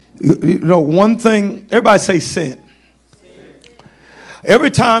You know, one thing, everybody say sent.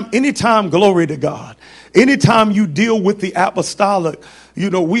 Anytime, glory to God, anytime you deal with the apostolic, you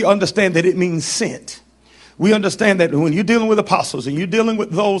know, we understand that it means sent. We understand that when you're dealing with apostles and you're dealing with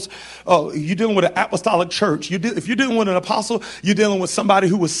those, you're dealing with an apostolic church. If you're dealing with an apostle, you're dealing with somebody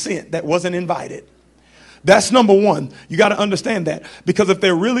who was sent, that wasn't invited. That's number one. You got to understand that, because if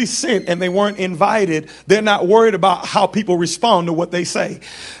they're really sent and they weren't invited, they're not worried about how people respond to what they say,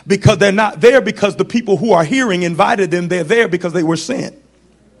 because they're not there because the people who are hearing invited them. They're there because they were sent.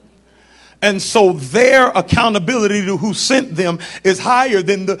 And so their accountability to who sent them is higher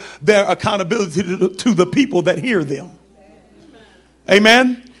than their accountability to the people that hear them.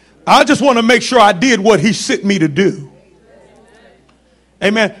 Amen. I just want to make sure I did what he sent me to do.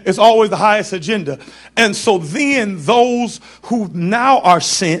 Amen. It's always the highest agenda. And so then those who now are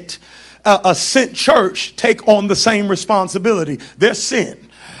sent, a sent church, take on the same responsibility. They're sent.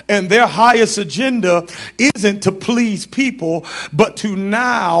 And their highest agenda isn't to please people, but to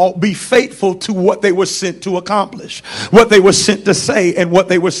now be faithful to what they were sent to accomplish, what they were sent to say, and what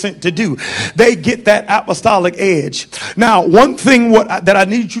they were sent to do. They get that apostolic edge. Now, one thing that I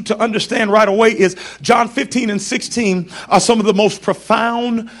need you to understand right away is John 15 and 16 are some of the most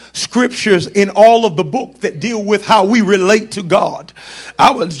profound scriptures in all of the book that deal with how we relate to God.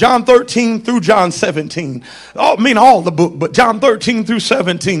 John 13 through John 17. All the book, but John 13 through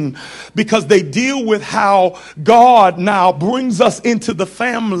 17. Because they deal with how God now brings us into the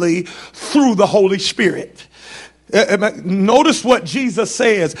family through the Holy Spirit. Notice what Jesus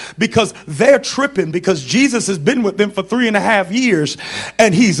says, because they're tripping, because Jesus has been with them for 3.5 years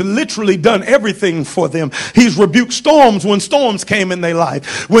and he's literally done everything for them. He's rebuked storms when storms came in their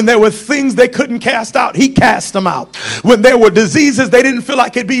life. When there were things they couldn't cast out, he cast them out. When there were diseases they didn't feel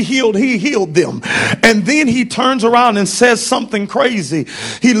like could be healed, he healed them. And then he turns around and says something crazy.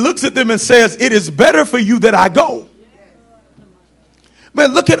 He looks at them and says, "It is better for you that I go."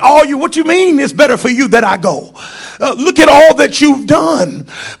 Man, look at what you mean it's better for you that I go? Look at all that you've done.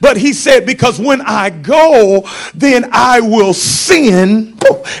 But he said, because when I go, then I will send.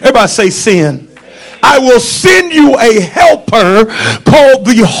 Everybody say send. I will send you a helper called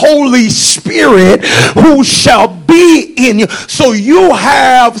the Holy Spirit, who shall be in you. So you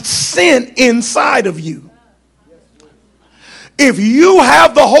have sent inside of you. If you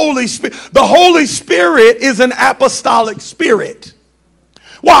have the Holy Spirit is an apostolic spirit.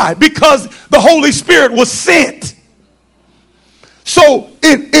 Why? Because the Holy Spirit was sent. So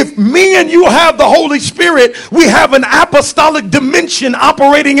if me and you have the Holy Spirit, we have an apostolic dimension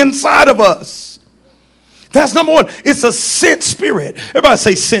operating inside of us. That's number one. It's a sent spirit. Everybody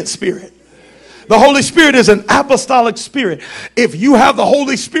say sent spirit. The Holy Spirit is an apostolic spirit. If you have the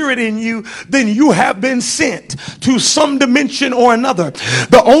Holy Spirit in you, then you have been sent to some dimension or another.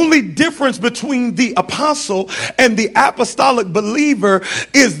 The only difference between the apostle and the apostolic believer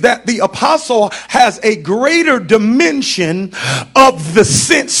is that the apostle has a greater dimension of the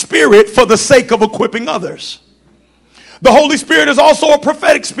sent spirit for the sake of equipping others. The Holy Spirit is also a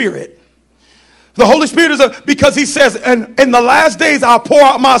prophetic spirit. The Holy Spirit is because he says, and in the last days I'll pour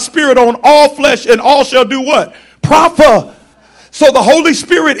out my spirit on all flesh, and all shall do what? Prophesy. So the Holy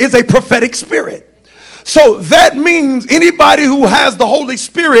Spirit is a prophetic spirit. So that means anybody who has the Holy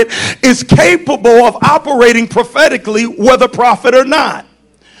Spirit is capable of operating prophetically, whether prophet or not.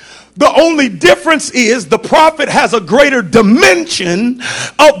 The only difference is the prophet has a greater dimension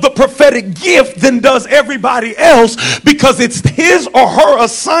of the prophetic gift than does everybody else, because it's his or her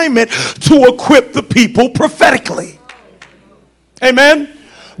assignment to equip the people prophetically. Amen.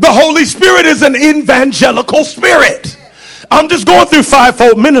 The Holy Spirit is an evangelical spirit. I'm just going through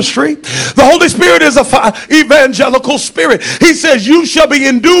fivefold ministry. The Holy Spirit is a evangelical spirit. He says, you shall be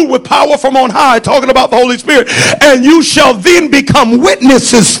endued with power from on high, talking about the Holy Spirit, and you shall then become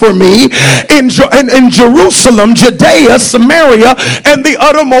witnesses for me in Jerusalem, Judea, Samaria, and the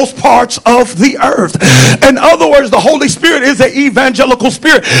uttermost parts of the earth. In other words, the Holy Spirit is an evangelical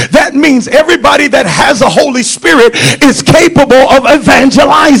spirit. That means everybody that has a Holy Spirit is capable of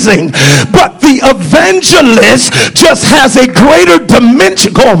evangelizing. But the evangelist just has a greater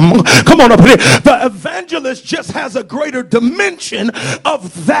dimension. Come on up here. The evangelist just has a greater dimension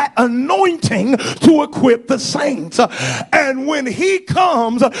of that anointing to equip the saints. And when he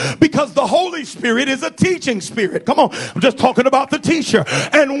comes, because the Holy Spirit is a teaching spirit. Come on, I'm just talking about the teacher.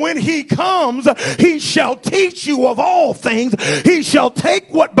 And when he comes, he shall teach you of all things. He shall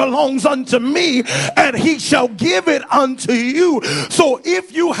take what belongs unto me, and he shall give it unto you. So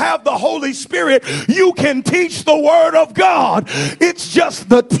if you have the Holy Spirit, you can teach the word of God. It's just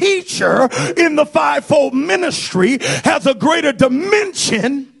the teacher in the fivefold ministry has a greater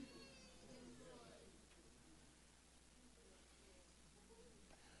dimension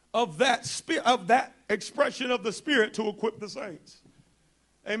of that spirit, of that expression of the Spirit to equip the saints.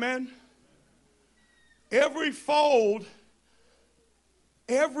 Amen. Every fold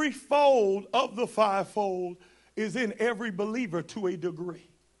of the fivefold is in every believer to a degree.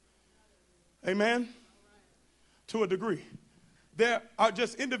 Amen. To a degree. There are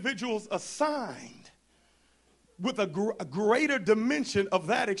just individuals assigned with a greater dimension of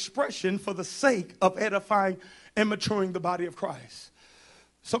that expression for the sake of edifying and maturing the body of Christ.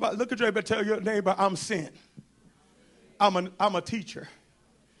 Somebody look at your neighbor and tell your neighbor, I'm sent. I'm a teacher.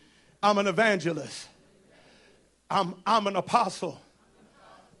 I'm an evangelist. I'm an apostle.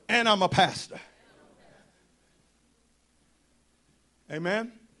 And I'm a pastor.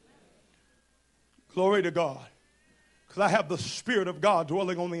 Amen. Glory to God. Because I have the Spirit of God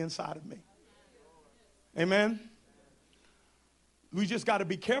dwelling on the inside of me. Amen. We just got to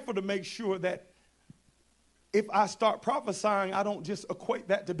be careful to make sure that if I start prophesying, I don't just equate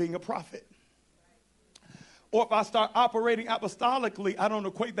that to being a prophet. Or if I start operating apostolically, I don't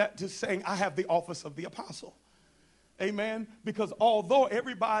equate that to saying I have the office of the apostle. Amen. Because although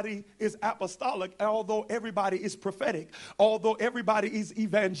everybody is apostolic, although everybody is prophetic, although everybody is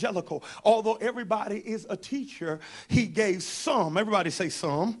evangelical, although everybody is a teacher, he gave some, everybody say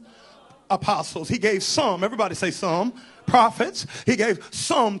some, apostles. He gave some, everybody say some, prophets. He gave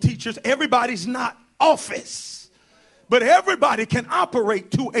some teachers. Everybody's not office, but everybody can operate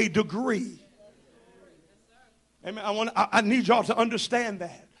to a degree. Amen. I need y'all to understand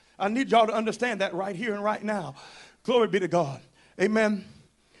that. I need y'all to understand that right here and right now. Glory be to God. Amen.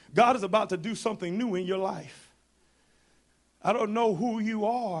 God is about to do something new in your life. I don't know who you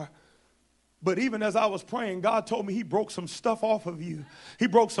are, but even as I was praying, God told me he broke some stuff off of you. He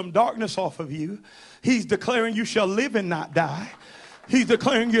broke some darkness off of you. He's declaring you shall live and not die. He's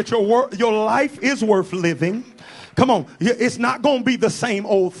declaring that your life is worth living. Come on. It's not going to be the same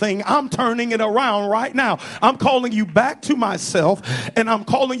old thing. I'm turning it around right now. I'm calling you back to myself, and I'm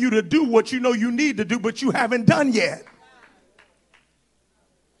calling you to do what you know you need to do, but you haven't done yet.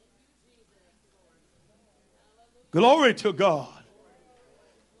 Glory to God.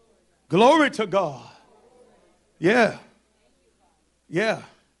 Glory to God. Yeah. Yeah.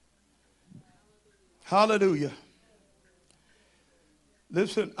 Hallelujah.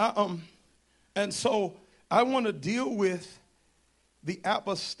 Listen, and so I want to deal with the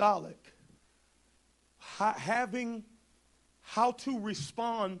apostolic, having how to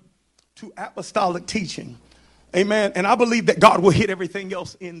respond to apostolic teaching. Amen. And I believe that God will hit everything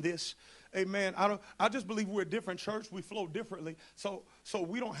else in this. Amen. I just believe we're a different church. We flow differently. So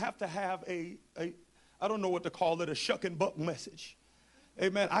we don't have to have I don't know what to call it, a shuck and buck message.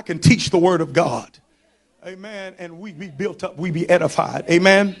 Amen. I can teach the word of God. Amen. And we be built up. We be edified.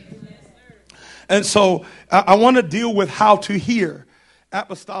 Amen. And so I want to deal with how to hear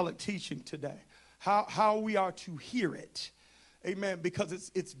apostolic teaching today. How we are to hear it. Amen.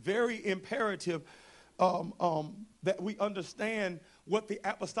 Because it's very imperative that we understand what the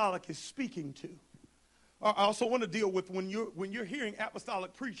apostolic is speaking to. I also want to deal with when you're hearing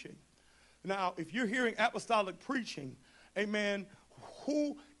apostolic preaching. Now, if you're hearing apostolic preaching, amen,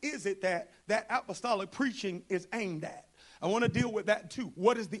 who is it that apostolic preaching is aimed at? I want to deal with that too.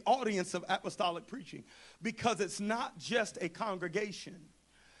 What is the audience of apostolic preaching? Because it's not just a congregation.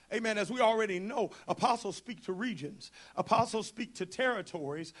 Amen. As we already know, apostles speak to regions. Apostles speak to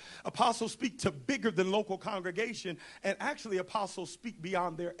territories. Apostles speak to bigger than local congregation. And actually, apostles speak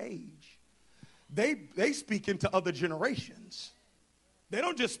beyond their age. They speak into other generations. They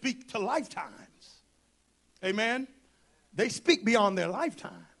don't just speak to lifetimes. Amen. They speak beyond their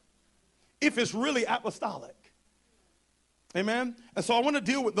lifetime. If it's really apostolic. Amen. And so I want to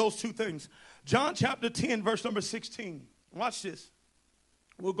deal with those two things. John chapter 10, verse number 16. Watch this.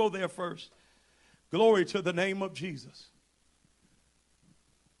 We'll go there first. Glory to the name of Jesus.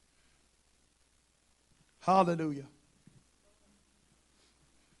 Hallelujah.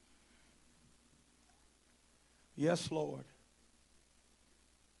 Yes, Lord.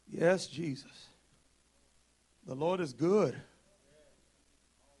 Yes, Jesus. The Lord is good.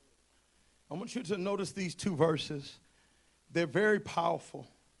 I want you to notice these two verses. They're very powerful.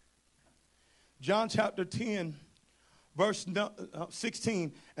 John chapter 10, verse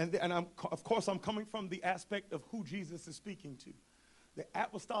 16. And of course, I'm coming from the aspect of who Jesus is speaking to. The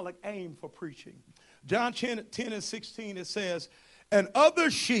apostolic aim for preaching. John 10 and 16, it says, "And other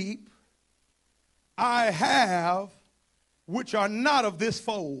sheep I have which are not of this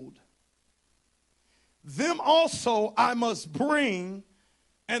fold. Them also I must bring,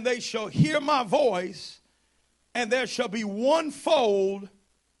 and they shall hear my voice, and there shall be one fold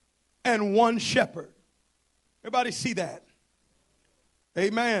and one shepherd." Everybody see that?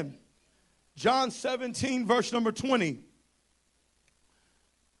 Amen. John 17, verse number 20.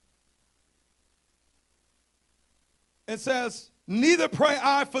 It says, neither pray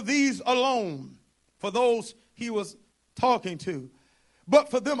I for these alone, for those he was talking to, but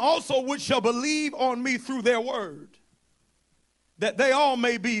for them also which shall believe on me through their word, that they all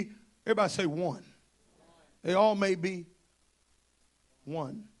may be, everybody say one. They all may be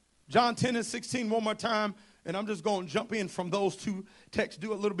one. John 10 and 16, one more time, and I'm just going to jump in from those two texts,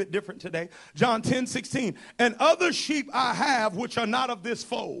 do a little bit different today. John 10, 16, and other sheep I have which are not of this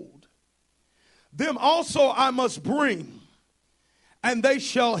fold, them also I must bring, and they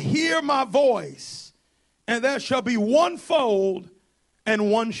shall hear my voice, and there shall be one fold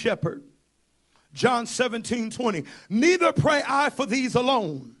and one shepherd. John 17, 20, neither pray I for these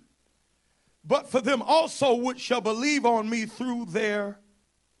alone, but for them also which shall believe on me through their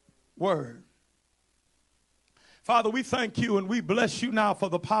word. Father, we thank you and we bless you now for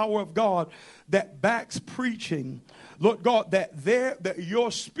the power of God that backs preaching. Lord God, that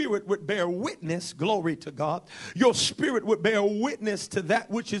your spirit would bear witness, glory to God. Your spirit would bear witness to that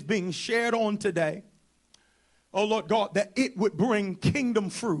which is being shared on today. Oh, Lord God, that it would bring kingdom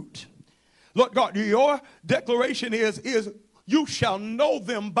fruit. Lord God, your declaration is you shall know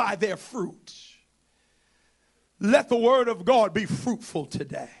them by their fruit. Let the word of God be fruitful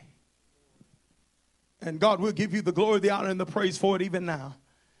today. And God will give you the glory, the honor, and the praise for it even now.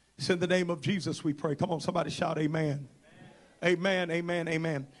 It's in the name of Jesus we pray. Come on, somebody shout amen. Amen, amen,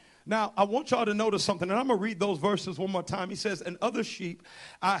 amen. Now, I want y'all to notice something, and I'm going to read those verses one more time. He says, and other sheep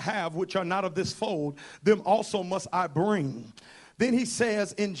I have which are not of this fold, them also must I bring. Then he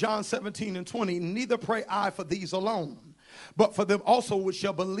says in John 17 and 20, neither pray I for these alone, but for them also which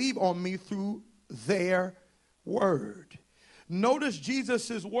shall believe on me through their word. Notice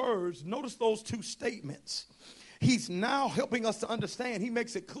Jesus' words. Notice those two statements. He's now helping us to understand. He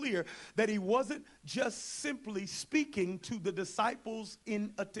makes it clear that he wasn't just simply speaking to the disciples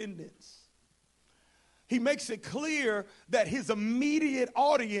in attendance. He makes it clear that his immediate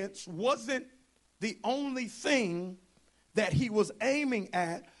audience wasn't the only thing that he was aiming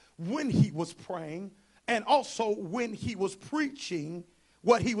at when he was praying and also when he was preaching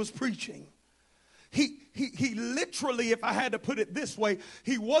what he was preaching. He literally, if I had to put it this way,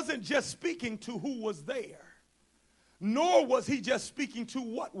 he wasn't just speaking to who was there, nor was he just speaking to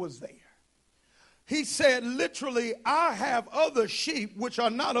what was there. He said literally, I have other sheep which are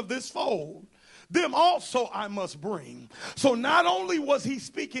not of this fold. Them also I must bring. So not only was he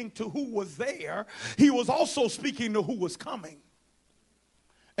speaking to who was there, he was also speaking to who was coming.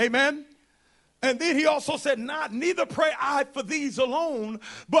 Amen. And then he also said, neither pray I for these alone,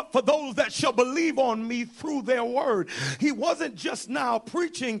 but for those that shall believe on me through their word. He wasn't just now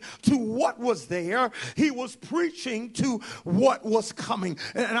preaching to what was there. He was preaching to what was coming.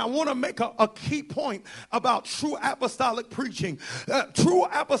 And I want to make a key point about true apostolic preaching. True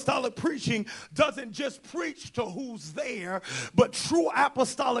apostolic preaching doesn't just preach to who's there, but true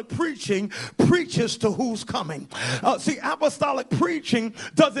apostolic preaching preaches to who's coming. See, apostolic preaching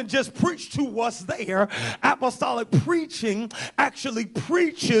doesn't just preach to what's there. Apostolic preaching actually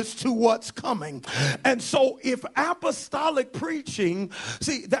preaches to what's coming. And so if apostolic preaching,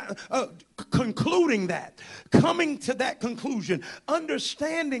 see that concluding that, coming to that conclusion,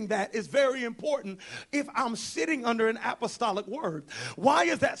 understanding that is very important if I'm sitting under an apostolic word. Why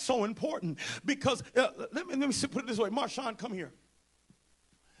is that so important? Because let me put it this way. Marshawn, come here.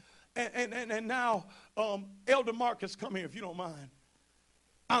 And now Elder Marcus, come here if you don't mind.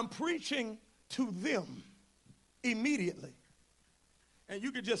 I'm preaching to them immediately. And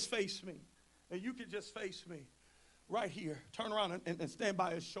you could just face me. And you could just face me right here. Turn around and stand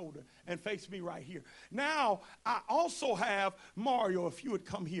by his shoulder and face me right here. Now, I also have Mario, if you would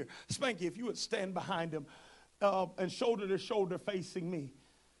come here. Spanky, if you would stand behind him and shoulder to shoulder facing me.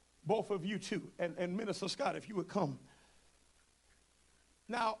 Both of you too. And Minister Scott, if you would come.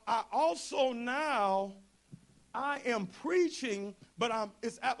 Now, I am preaching, but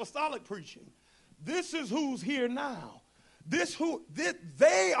it's apostolic preaching. This is who's here now.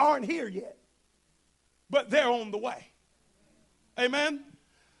 They aren't here yet, but they're on the way. Amen.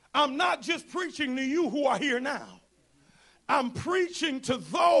 I'm not just preaching to you who are here now. I'm preaching to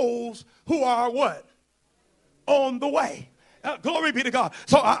those who are what? On the way. Glory be to God.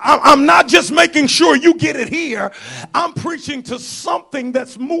 So I'm not just making sure you get it here. I'm preaching to something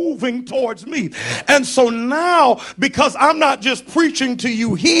that's moving towards me. And so now, because I'm not just preaching to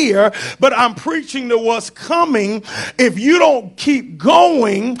you here, but I'm preaching to what's coming, if you don't keep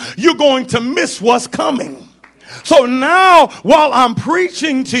going, you're going to miss what's coming. So now, while I'm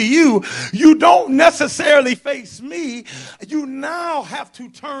preaching to you, you don't necessarily face me. You now have to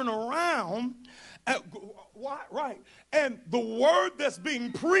turn around. Right. And the word that's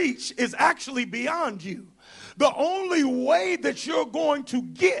being preached is actually beyond you. The only way that you're going to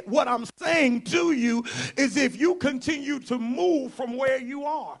get what I'm saying to you is if you continue to move from where you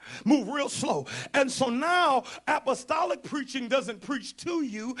are. Move real slow. And so now apostolic preaching doesn't preach to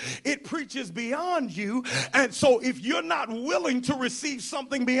you. It preaches beyond you. And so if you're not willing to receive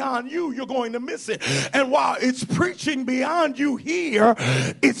something beyond you, you're going to miss it. And while it's preaching beyond you here,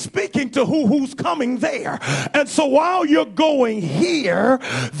 it's speaking to who's coming there. And so while you're going here,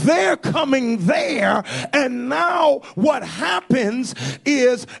 they're coming there. And now what happens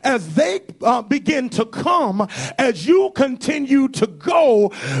is as they begin to come, as you continue to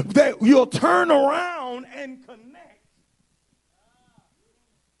go, that you'll turn around and connect.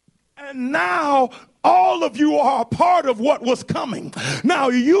 And now all of you are a part of what was coming. Now,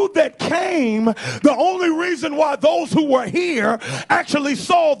 you that came, the only reason why those who were here actually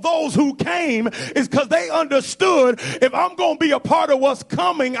saw those who came is because they understood, if I'm going to be a part of what's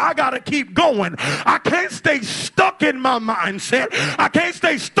coming, I got to keep going. I can't stay stuck in my mindset. I can't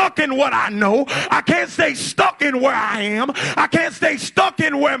stay stuck in what I know. I can't stay stuck in where I am. I can't stay stuck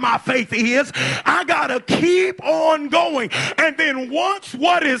in where my faith is. I got to keep on going. And then once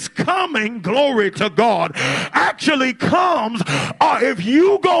what is coming, glory to God, actually comes, if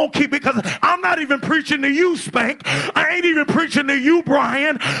you gonna keep, because I'm not even preaching to you, Spank. I ain't even preaching to you,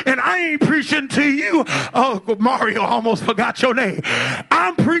 Brian, and I ain't preaching to you. Oh, Mario, I almost forgot your name.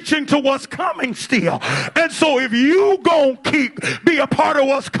 I'm preaching to what's coming still. And so if you gonna be a part of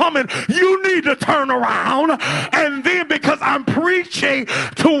what's coming, you need to turn around. And then because I'm preaching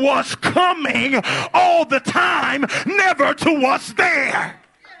to what's coming all the time, never to what's there.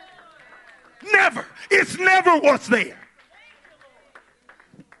 Never. It's never what's there.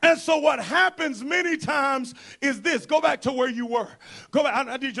 And so what happens many times is this. Go back to where you were. Go back.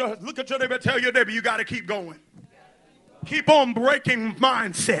 I need you to look at your neighbor and tell your neighbor you got to keep going. Keep on breaking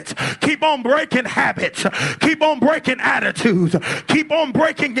mindsets. Keep on breaking habits. Keep on breaking attitudes. Keep on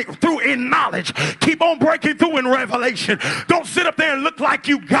breaking it through in knowledge. Keep on breaking through in revelation. Don't sit up there and look like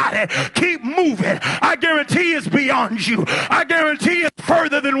you got it. Keep moving. I guarantee it's beyond you. I guarantee it's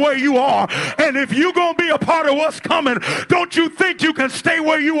further than where you are. And if you're going to be a part of what's coming, don't you think you can stay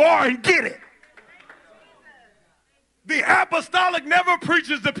where you are and get it? The apostolic never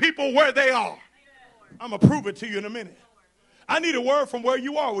preaches to people where they are. I'm going to prove it to you in a minute. I need a word from where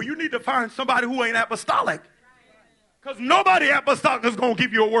you are. Well, you need to find somebody who ain't apostolic. Because nobody apostolic is going to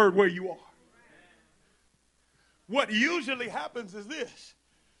give you a word where you are. What usually happens is this.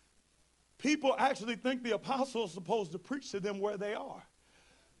 People actually think the apostle is supposed to preach to them where they are.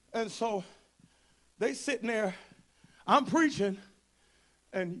 And so they sitting there, I'm preaching,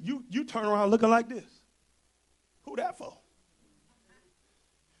 and you turn around looking like this. Who that for?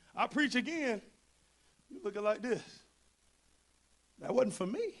 I preach again, you looking like this. That wasn't for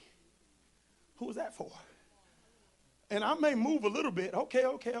me. Who was that for? And I may move a little bit. Okay.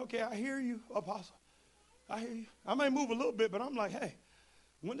 I hear you, apostle. I hear you. I may move a little bit, but I'm like, hey,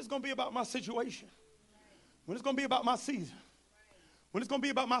 when is it going to be about my situation? When is it going to be about my season? When is it going to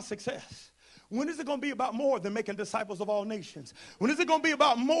be about my success? When is it going to be about more than making disciples of all nations? When is it going to be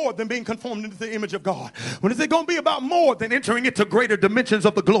about more than being conformed into the image of God? When is it going to be about more than entering into greater dimensions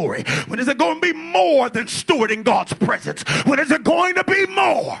of the glory? When is it going to be more than stewarding God's presence? When is it going to be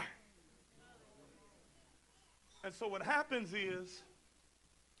more? And so what happens is,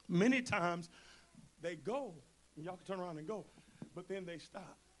 many times they go, and y'all can turn around and go, but then they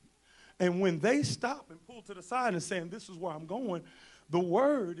stop. And when they stop and pull to the side and saying, this is where I'm going, the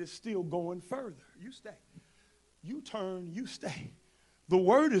word is still going further. You stay. You turn, you stay. The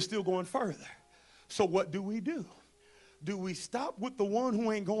word is still going further. So what do? Do we stop with the one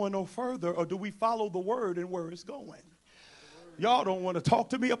who ain't going no further, or do we follow the word and where it's going? Y'all don't want to talk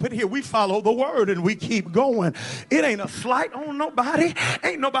to me up in here. We follow the word and we keep going. It ain't a slight on nobody.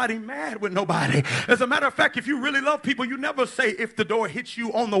 Ain't nobody mad with nobody. As a matter of fact, if you really love people, you never say if the door hits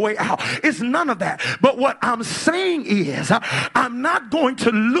you on the way out. It's none of that. But what I'm saying is I'm not going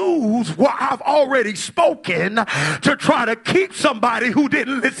to lose what I've already spoken to try to keep somebody who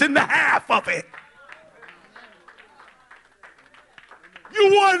didn't listen to half of it.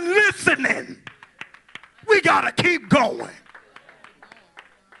 You weren't listening. We got to keep going.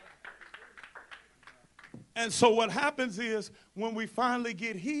 And so what happens is when we finally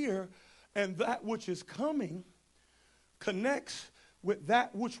get here and that which is coming connects with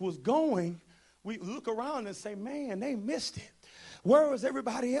that which was going, we look around and say, man, they missed it. Where is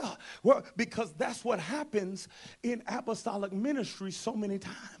everybody else? Where? Because that's what happens in apostolic ministry so many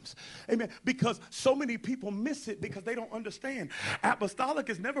times. Amen. Because so many people miss it because they don't understand. Apostolic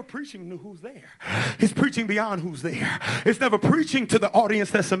is never preaching to who's there. It's preaching beyond who's there. It's never preaching to the audience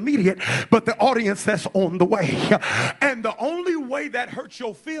that's immediate, but the audience that's on the way. And the only way that hurts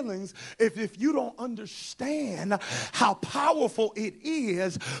your feelings is if you don't understand how powerful it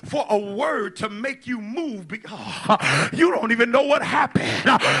is for a word to make you move, because you don't even know what happened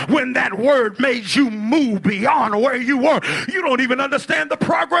when that word made you move beyond where you were. You don't even understand the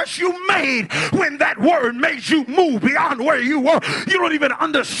progress you made when that word made you move beyond where you were. You don't even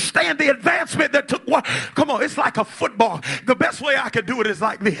understand the advancement that took. Come on, it's like a football. The best way I could do it is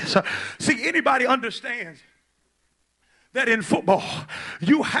like this. See, anybody understands that in football,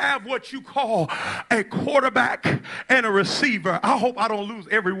 you have what you call a quarterback and a receiver. I hope I don't lose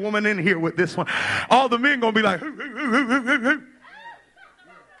every woman in here with this one. All the men going to be like, hoo, hoo, hoo, hoo, hoo, hoo.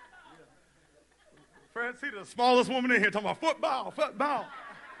 Francie, the smallest woman in here talking about football, football.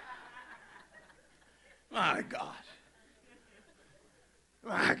 My God.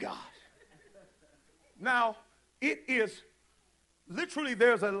 My God. Now, it is literally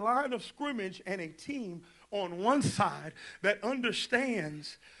there's a line of scrimmage and a team on one side that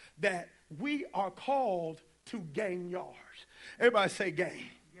understands that we are called to gain yards. Everybody say gain.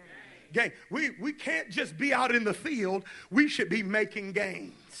 Gain. We can't just be out in the field. We should be making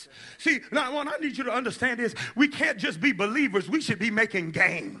gains. See, now what I need you to understand is we can't just be believers. We should be making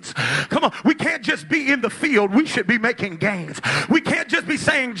gains. Come on. We can't just be in the field. We should be making gains. We can't just be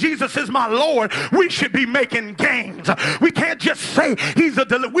saying Jesus is my Lord. We should be making gains. We can't just say he's a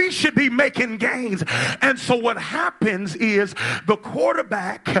deliverer. We should be making gains. And so what happens is the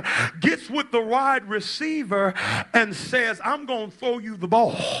quarterback gets with the wide receiver and says, I'm going to throw you the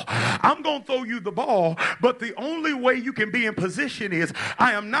ball. I'm going to throw you the ball, but the only way you can be in position is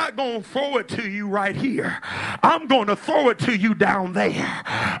I am not going to throw it to you right here. I'm going to throw it to you down there.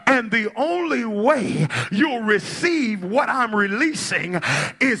 And the only way you'll receive what I'm releasing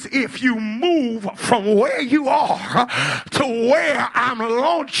is if you move from where you are to where I'm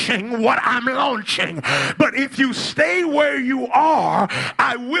launching what I'm launching. But if you stay where you are,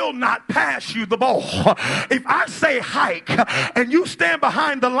 I will not pass you the ball. If I say hike and you stand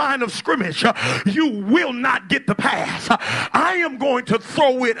behind the line of scrimmage, you will not get the pass. I am going to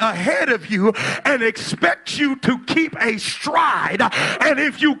throw it ahead of you and expect you to keep a stride. And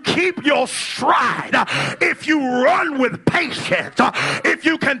if you keep your stride, if you run with patience, if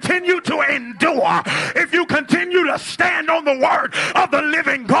you continue to endure, if you continue to stand on the word of the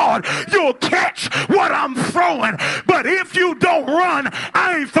living God, you'll catch what I'm throwing. But if you don't run,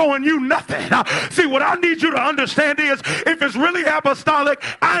 I ain't throwing you nothing. See, what I need you to understand is if it's really apostolic,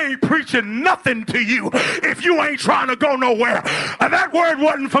 I ain't preaching nothing to you if you ain't trying to go nowhere. And that word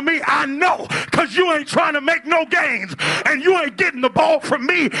wasn't for me, I know, because you ain't trying to make no gains, and you ain't getting the ball from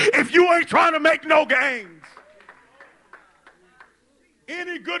me if you ain't trying to make no gains.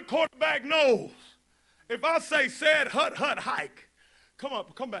 Any good quarterback knows if I say said hut hike, come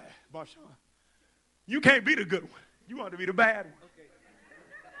back, Marshawn. You can't be the good one. You want to be the bad one.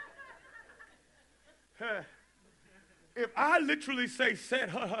 Okay. If I literally say said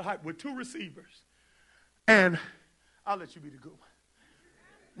hut hike with two receivers, and I'll let you be the good one.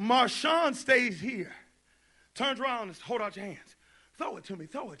 Marshawn stays here, turns around and hold out your hands. Throw it to me,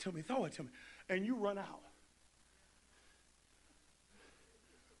 throw it to me, throw it to me. And you run out.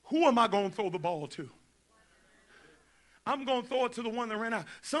 Who am I going to throw the ball to? I'm going to throw it to the one that ran out.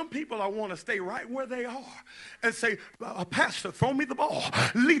 Some people I want to stay right where they are and say, Pastor, throw me the ball.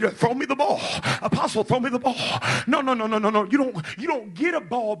 Leader, throw me the ball. Apostle, throw me the ball. No. You don't get a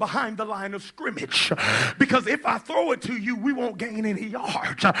ball behind the line of scrimmage, because if I throw it to you, we won't gain any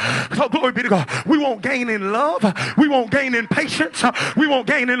yards. So glory be to God. We won't gain in love. We won't gain in patience. We won't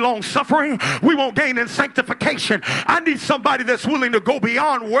gain in long suffering. We won't gain in sanctification. I need somebody that's willing to go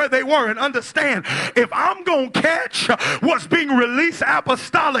beyond where they were and understand, if I'm going to catch what's being released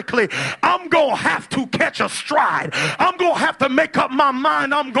apostolically, I'm going to have to catch a stride. I'm going to have to make up my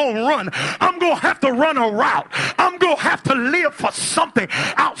mind I'm going to run. I'm going to have to run a route. I'm going to have to live for something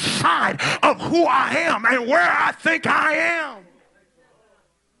outside of who I am and where I think I am.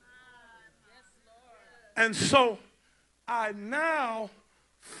 And so I now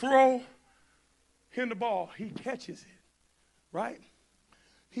throw him the ball. He catches it, right?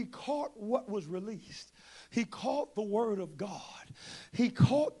 He caught what was released. He caught the word of God. He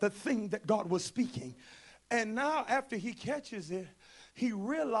caught the thing that God was speaking. And now after he catches it, he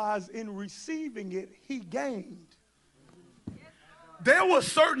realized in receiving it, he gained. There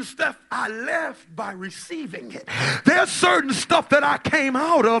was certain stuff I left by receiving it. There's certain stuff that I came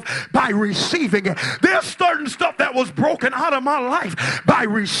out of by receiving it. There's certain stuff that was broken out of my life by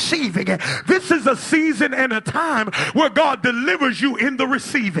receiving it. This is a season and a time where God delivers you in the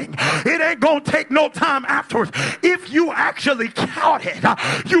receiving. It ain't going to take no time afterwards. If you actually count it,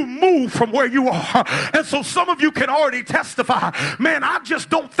 you move from where you are. And so some of you can already testify, man, I just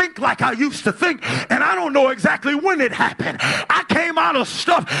don't think like I used to think, and I don't know exactly when it happened. I came out of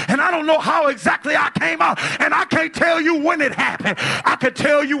stuff and I don't know how exactly I came out, and I can't tell you when it happened. I can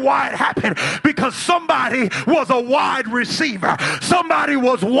tell you why it happened, because somebody was a wide receiver. Somebody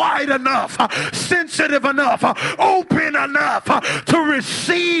was wide enough, sensitive enough, open enough to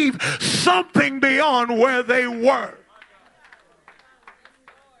receive something beyond where they were.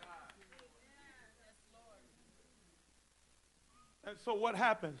 And so what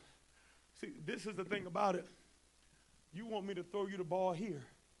happened? See, this is the thing about it. You want me to throw you the ball here,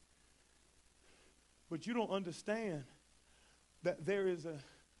 but you don't understand that there is an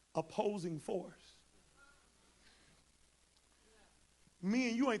opposing force. Me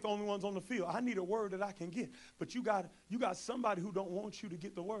and you ain't the only ones on the field. I need a word that I can get, but you got somebody who don't want you to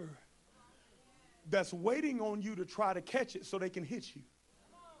get the word, that's waiting on you to try to catch it so they can hit you.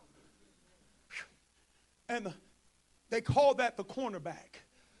 And they call that the cornerback.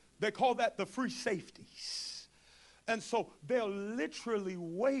 They call that the free safeties. And so they'll literally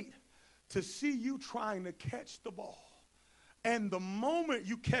wait to see you trying to catch the ball. And the moment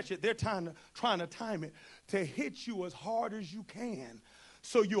you catch it, they're trying to time it to hit you as hard as you can,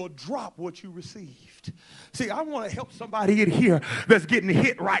 so you'll drop what you received. See, I want to help somebody in here that's getting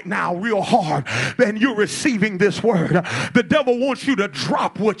hit right now real hard, and you're receiving this word. The devil wants you to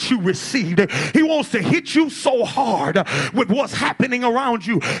drop what you received. He wants to hit you so hard with what's happening around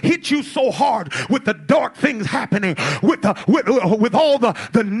you, hit you so hard with the dark things happening, with all the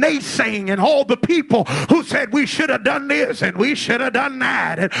naysaying and all the people who said we should have done this and we should have done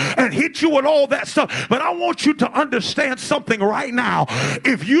that, and hit you with all that stuff. But I want you to understand something right now.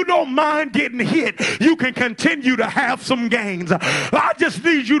 If you don't mind getting hit, you can continue to have some gains. I just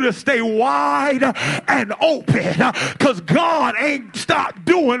need you to stay wide and open, because God ain't stopped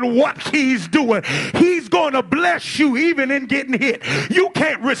doing what he's doing. He's going to bless you even in getting hit. You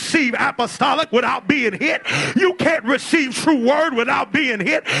can't receive apostolic without being hit. You can't receive true word without being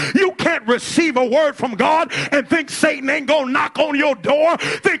hit. You can't receive a word from God and think Satan ain't going to knock on your door,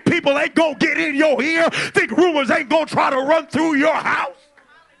 think people ain't going to get in your ear, think rumors ain't going to try to run through your house.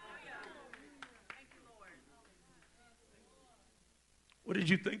 What did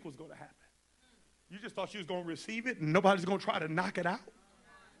you think was going to happen? You just thought you was going to receive it and nobody's going to try to knock it out?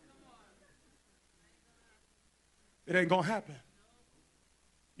 It ain't going to happen.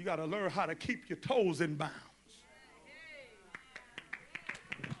 You got to learn how to keep your toes in bounds.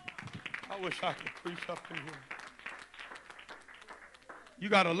 I wish I could preach up in here. You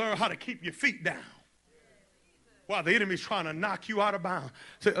got to learn how to keep your feet down while the enemy's trying to knock you out of bounds.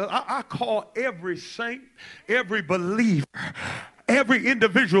 So I call every saint, every believer, every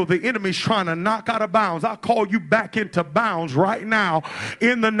individual the enemy's trying to knock out of bounds, I call you back into bounds right now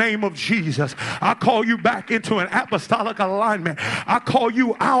in the name of Jesus. I call you back into an apostolic alignment. I call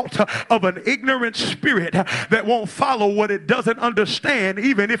you out of an ignorant spirit that won't follow what it doesn't understand,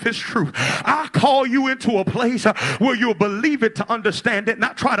 even if it's truth. I call you into a place where you'll believe it to understand it,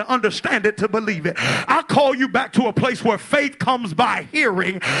 not try to understand it to believe it. I call you back to a place where faith comes by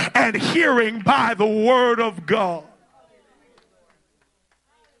hearing, and hearing by the word of God.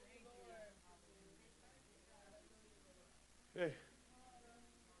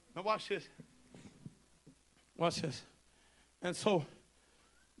 Now watch this. Watch this. And so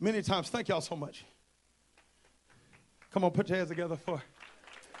many times, thank y'all so much. Come on, put your hands together for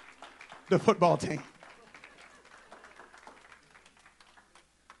the football team.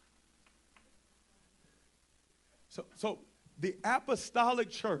 So the apostolic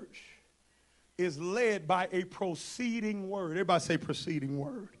church is led by a proceeding word. Everybody say proceeding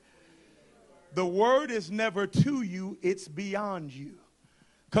word. The word is never to you, it's beyond you.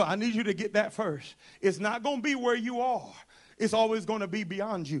 I need you to get that first. It's not going to be where you are. It's always going to be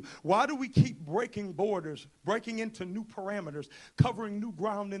beyond you. Why do we keep breaking borders, breaking into new parameters, covering new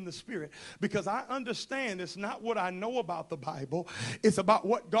ground in the spirit? Because I understand it's not what I know about the Bible. It's about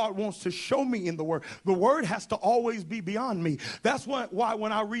what God wants to show me in the word. The word has to always be beyond me. That's why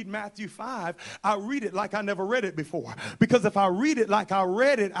when I read Matthew 5, I read it like I never read it before. Because if I read it like I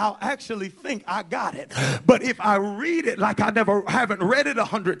read it, I'll actually think I got it. But if I read it like I haven't read it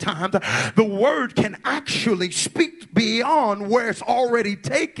 100 times, the word can actually speak beyond where it's already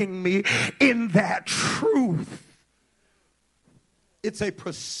taking me in that truth. It's a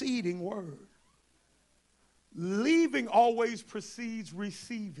preceding word. Leaving always precedes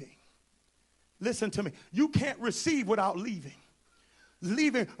receiving. Listen to me. You can't receive without leaving.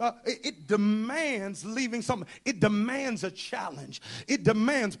 Leaving, it demands leaving something. It demands a challenge. It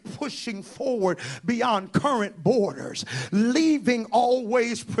demands pushing forward beyond current borders. Leaving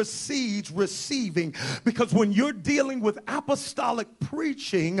always precedes receiving, because when you're dealing with apostolic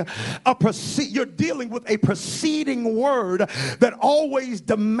preaching, you're dealing with a preceding word that always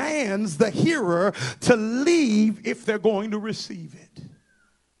demands the hearer to leave if they're going to receive it.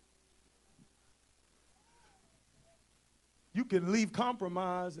 You can leave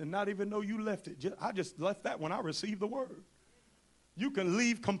compromise and not even know you left it. I just left that when I received the word. You can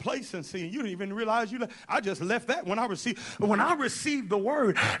leave complacency and you didn't even realize you left. I just left that when I received the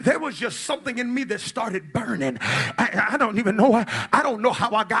word. There was just something in me that started burning. I don't even know. I don't know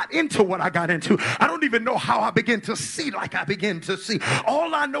how I got into what I got into. I don't even know how I began to see like I began to see.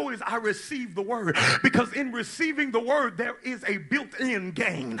 All I know is I received the word, because in receiving the word, there is a built-in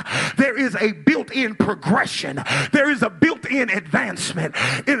gain. There is a built-in progression. There is a built-in advancement.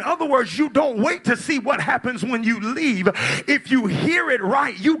 In other words, you don't wait to see what happens when you leave. If you hear it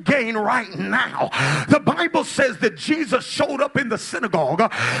right, you gain right now. The Bible says that Jesus showed up in the synagogue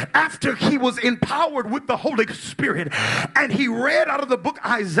after he was empowered with the Holy Spirit, and he read out of the book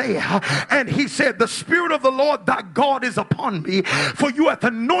Isaiah, and he said, "The Spirit of the Lord thy God is upon me, for you hath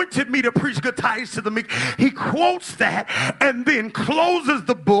anointed me to preach good tidings to the meek." He quotes that and then closes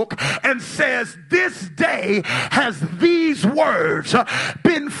the book and says, "This day has these words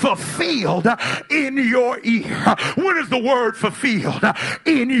been fulfilled in your ear." When is the word fulfilled?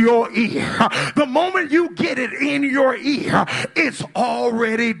 In your ear. The moment you get it in your ear, it's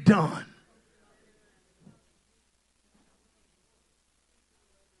already done.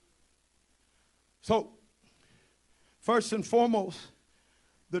 So, first and foremost,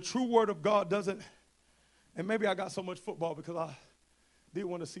 the true word of God doesn't, and maybe I got so much football because I did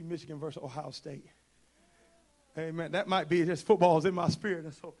want to see Michigan versus Ohio State. Amen. That might be just football's in my spirit.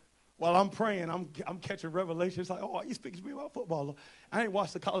 And so while I'm praying, I'm catching revelations like, oh, he speaks to me about football. I ain't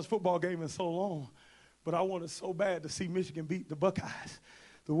watched the college football game in so long, but I wanted so bad to see Michigan beat the Buckeyes.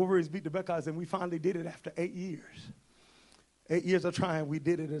 The Wolverines beat the Buckeyes, and we finally did it after 8 years. 8 years of trying, we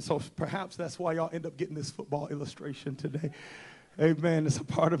did it, and so perhaps that's why y'all end up getting this football illustration today. Amen. It's a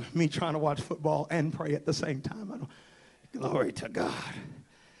part of me trying to watch football and pray at the same time. Glory to God.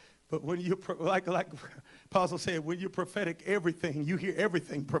 But when you, like Apostle said, when you're prophetic, everything, you hear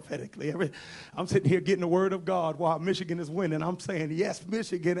everything prophetically. I'm sitting here getting the word of God while Michigan is winning. I'm saying, yes,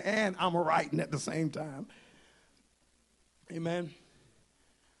 Michigan, and I'm writing at the same time. Amen.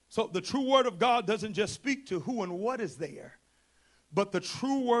 So the true word of God doesn't just speak to who and what is there, but the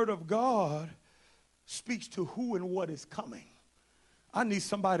true word of God speaks to who and what is coming. I need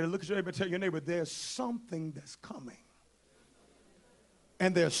somebody to look at your neighbor and tell your neighbor, there's something that's coming.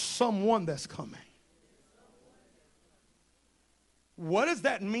 And there's someone that's coming. What does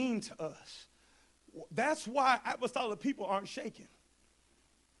that mean to us? That's why apostolic people aren't shaken.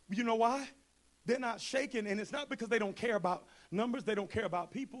 You know why? They're not shaken, and it's not because they don't care about numbers, they don't care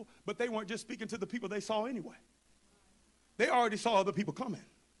about people, but they weren't just speaking to the people they saw anyway. They already saw other people coming.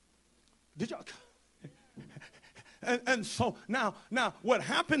 Did y'all? And so now what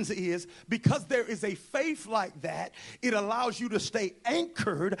happens is, because there is a faith like that, it allows you to stay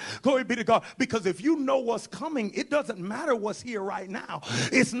anchored. Glory be to God. Because if you know what's coming, it doesn't matter what's here right now.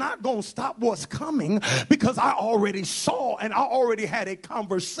 It's not going to stop what's coming, because I already saw and I already had a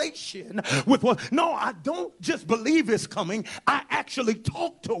conversation with what. No, I don't just believe it's coming. I actually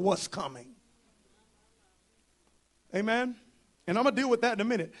talk to what's coming. Amen. And I'm going to deal with that in a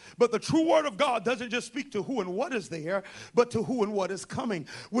minute. But the true word of God doesn't just speak to who and what is there, but to who and what is coming,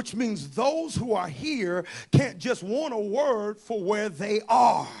 which means those who are here can't just want a word for where they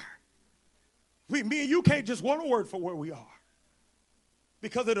are. Me and you can't just want a word for where we are,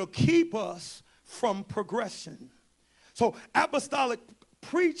 because it'll keep us from progression. So apostolic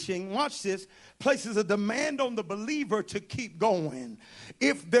preaching, watch this, places a demand on the believer to keep going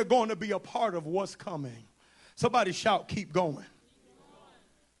if they're going to be a part of what's coming. Somebody shout, keep going.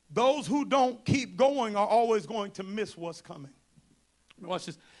 Those who don't keep going are always going to miss what's coming. Watch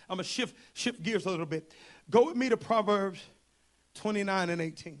this. I'm going to shift gears a little bit. Go with me to Proverbs 29 and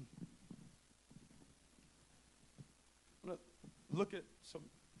 18. I'm going to look at some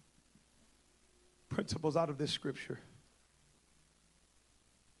principles out of this scripture.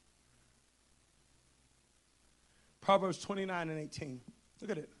 Proverbs 29 and 18.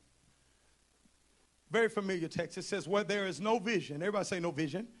 Look at it. Very familiar text. It says, where there is no vision. Everybody say no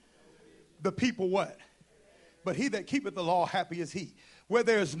vision. The people what? But he that keepeth the law, happy is he. Where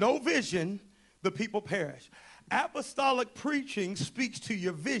there is no vision, the people perish. Apostolic preaching speaks to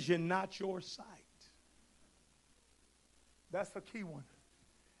your vision, not your sight. That's the key one.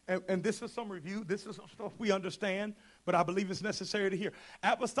 And this is some review. This is some stuff we understand, but I believe it's necessary to hear.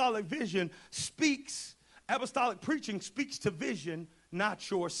 Apostolic preaching speaks to vision,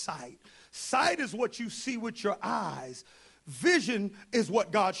 not your sight. Sight is what you see with your eyes. Vision is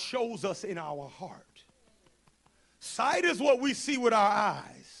what God shows us in our heart. Sight is what we see with our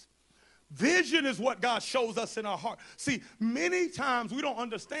eyes. Vision is what God shows us in our heart. See, many times we don't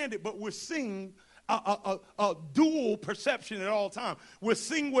understand it, but we're seeing a dual perception at all times. We're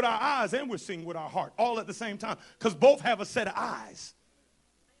seeing with our eyes and we're seeing with our heart all at the same time, because both have a set of eyes.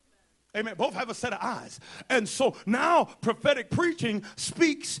 Amen. Both have a set of eyes. And so now prophetic preaching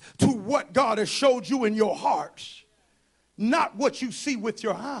speaks to what God has showed you in your heart, not what you see with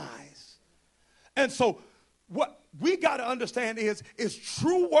your eyes. And so what we got to understand is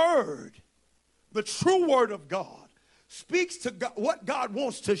true word, the true word of God, speaks to God, what God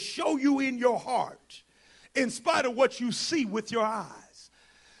wants to show you in your heart, in spite of what you see with your eyes.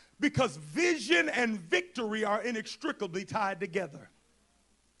 Because vision and victory are inextricably tied together.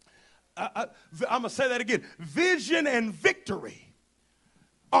 I'm going to say that again. Vision and victory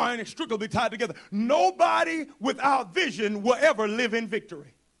are inextricably tied together. Nobody without vision will ever live in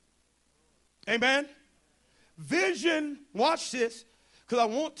victory. Amen? Vision, watch this, because I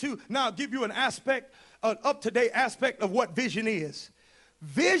want to now give you an aspect, an up-to-date aspect of what vision is.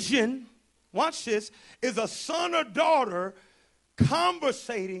 Vision, watch this, is a son or daughter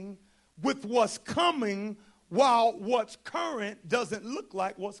conversating with what's coming while what's current doesn't look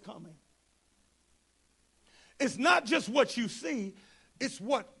like what's coming. It's not just what you see, it's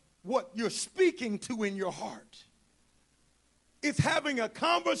what you're speaking to in your heart. It's having a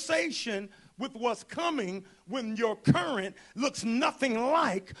conversation with what's coming when your current looks nothing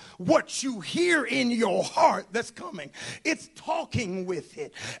like what you hear in your heart that's coming. It's talking with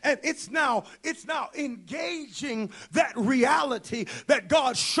it. And it's now engaging that reality that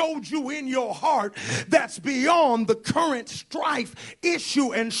God showed you in your heart that's beyond the current strife,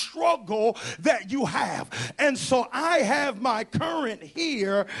 issue, and struggle that you have. And so I have my current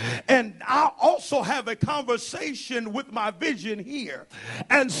here, and I also have a conversation with my vision here.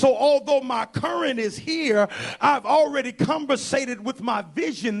 And so although my current is here, I've already conversated with my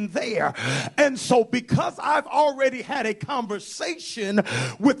vision there. And so because I've already had a conversation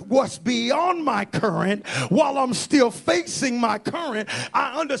with what's beyond my current while I'm still facing my current,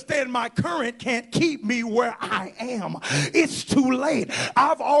 I understand my current can't keep me where I am. It's too late.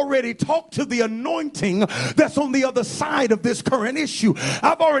 I've already talked to the anointing that's on the other side of this current issue.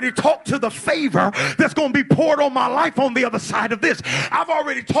 I've already talked to the favor that's going to be poured on my life on the other side of this. I've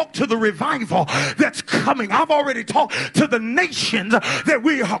already talked to the revival that's coming. I've already talked to the nations that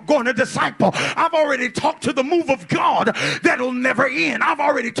we are going to disciple. I've already talked to the move of God that'll never end. I've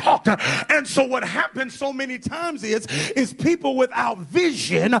already talked. And so what happens so many times is people without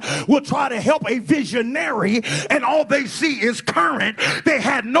vision will try to help a visionary, and all they see is current. They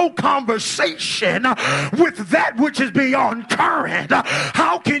had no conversation with that which is beyond current.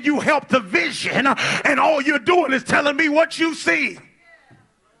 How can you help the vision and all you're doing is telling me what you see?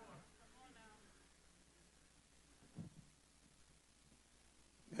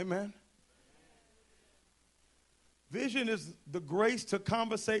 Amen. Vision is the grace to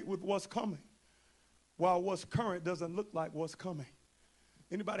conversate with what's coming while what's current doesn't look like what's coming.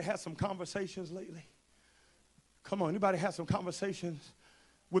 Anybody had some conversations lately? Come on, anybody had some conversations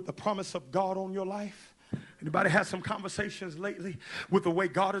with the promise of God on your life? Anybody had some conversations lately with the way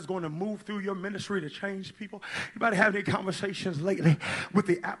God is going to move through your ministry to change people? Anybody have any conversations lately with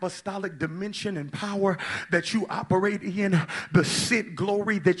the apostolic dimension and power that you operate in, the sent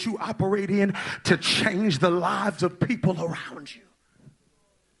glory that you operate in to change the lives of people around you?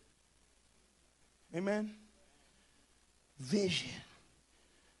 Amen. Vision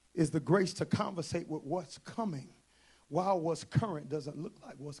is the grace to conversate with what's coming while what's current doesn't look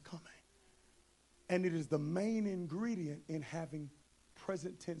like what's coming. And it is the main ingredient in having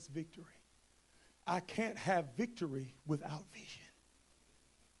present tense victory. I can't have victory without vision.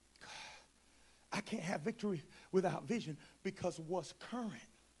 I can't have victory without vision because what's current,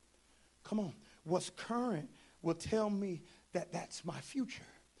 come on, what's current will tell me that that's my future.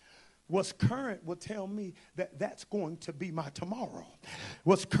 What's current will tell me that that's going to be my tomorrow.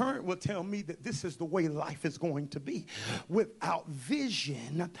 What's current will tell me that this is the way life is going to be. Without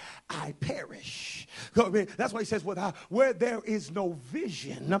vision, I perish. That's why he says, where there is no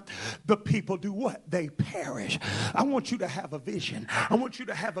vision, the people do what? They perish. I want you to have a vision. I want you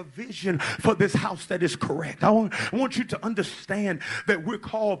to have a vision for this house that is correct. I want you to understand that we're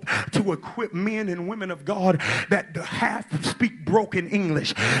called to equip men and women of God that half speak broken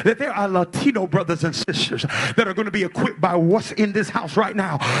English. That there are Latino brothers and sisters that are going to be equipped by what's in this house right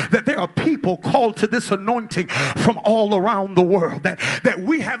now. That there are people called to this anointing from all around the world. That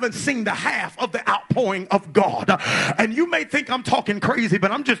we haven't seen the half of the outpouring of God. And you may think I'm talking crazy,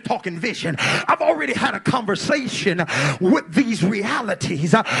 but I'm just talking vision. I've already had a conversation with these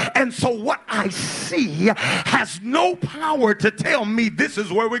realities. And so what I see has no power to tell me this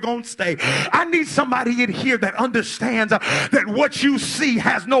is where we're going to stay. I need somebody in here that understands that what you see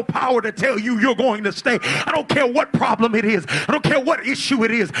has no power to tell you you're going to stay. I don't care what problem it is. I don't care what issue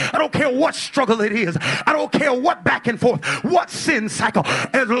it is. I don't care what struggle it is. I don't care what back and forth, what sin cycle.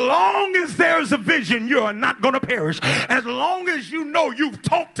 As long as there's a vision, you are not going to perish. As long as you know you've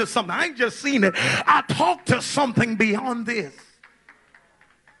talked to something. I ain't just seen it. I talked to something beyond this.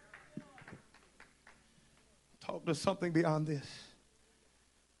 Talk to something beyond this.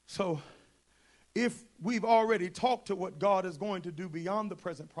 So if we've already talked to what God is going to do beyond the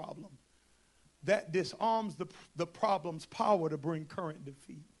present problem, that disarms the problem's power to bring current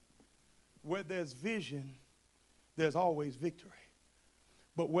defeat. Where there's vision, there's always victory.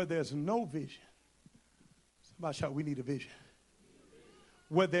 But where there's no vision, somebody shout, we need a vision.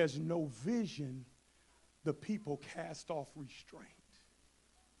 Where there's no vision, the people cast off restraint.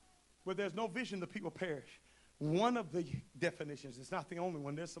 Where there's no vision, the people perish. One of the definitions, it's not the only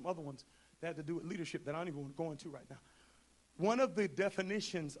one, there's some other ones that have to do with leadership that I don't even want to go into right now. One of the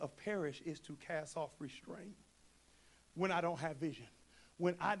definitions of perish is to cast off restraint. When I don't have vision.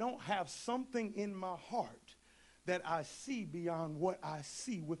 When I don't have something in my heart that I see beyond what I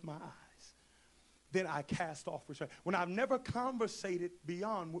see with my eyes, then I cast off restraint. When I've never conversated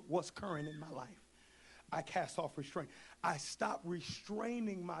beyond what's current in my life, I cast off restraint. I stop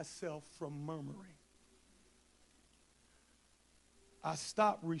restraining myself from murmuring. I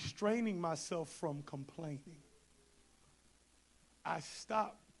stop restraining myself from complaining. I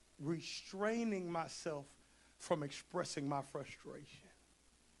stop restraining myself from expressing my frustration.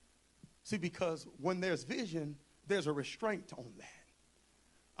 See, because when there's vision, there's a restraint on that.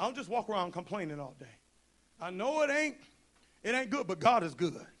 I don't just walk around complaining all day. I know it ain't good, but God is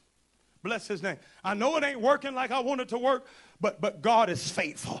good. Bless his name. I know it ain't working like I want it to work, but God is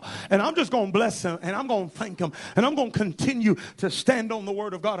faithful. And I'm just going to bless him, and I'm going to thank him, and I'm going to continue to stand on the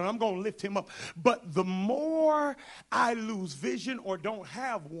word of God, and I'm going to lift him up. But the more I lose vision or don't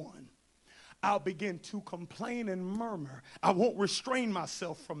have one, I'll begin to complain and murmur. I won't restrain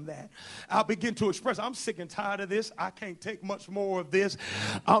myself from that. I'll begin to express, I'm sick and tired of this. I can't take much more of this.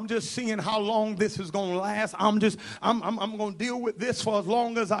 I'm just seeing how long this is going to last. I'm going to deal with this for as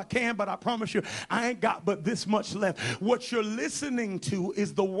long as I can, but I promise you, I ain't got but this much left. What you're listening to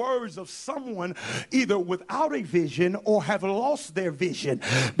is the words of someone either without a vision or have lost their vision,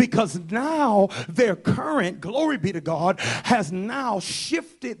 because now their current, glory be to God, has now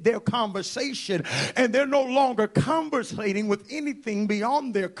shifted their conversation. And they're no longer conversating with anything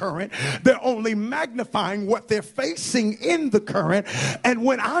beyond their current. They're only magnifying what they're facing in the current. And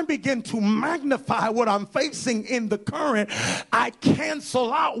when I begin to magnify what I'm facing in the current, I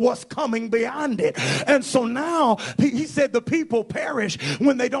cancel out what's coming beyond it. And so now he said the people perish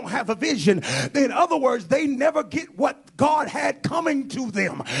when they don't have a vision. In other words, they never get what God had coming to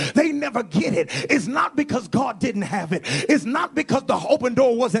them. They never get it. It's not because God didn't have it. It's not because the open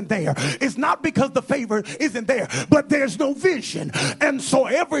door wasn't there. It's not because the favor isn't there, but there's no vision. And so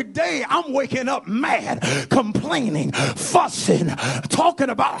every day I'm waking up mad, complaining, fussing, talking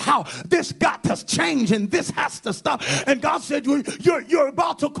about how this got to change and this has to stop. And God said, you're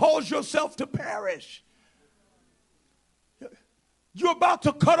about to cause yourself to perish. You're about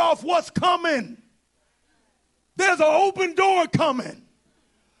to cut off what's coming. There's an open door coming.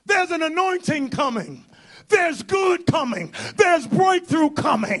 There's an anointing coming. There's good coming. There's breakthrough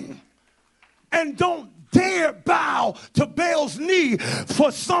coming. And don't dare bow to Baal's knee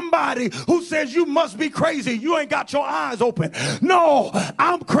for somebody who says you must be crazy. You ain't got your eyes open. No,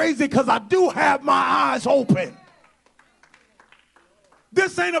 I'm crazy because I do have my eyes open.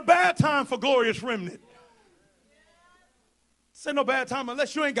 This ain't a bad time for Glorious Remnant. This ain't no bad time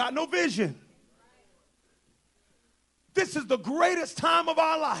unless you ain't got no vision. This is the greatest time of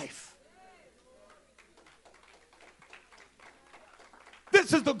our life.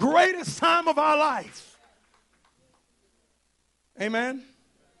 This is the greatest time of our life. Amen.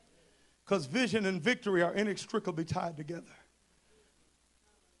 Because vision and victory are inextricably tied together.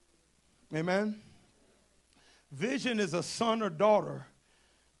 Amen. Vision is a son or daughter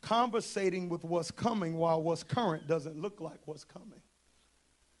conversating with what's coming while what's current doesn't look like what's coming.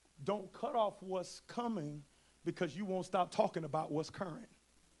 Don't cut off what's coming because you won't stop talking about what's current.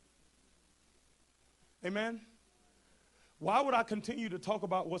 Amen. Why would I continue to talk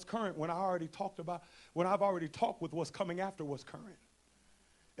about what's current when I've already talked with what's coming after what's current?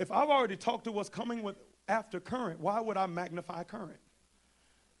 If I've already talked to what's coming with after current, why would I magnify current?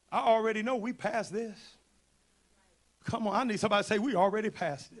 I already know we passed this. Come on, I need somebody to say we already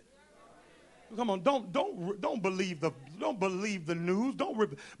passed it. Come on, don't believe the news. Don't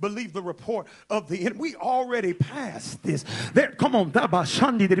believe the report of the end. We already passed this. Come on,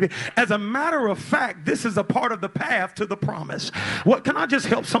 as a matter of fact, this is a part of the path to the promise. What can I just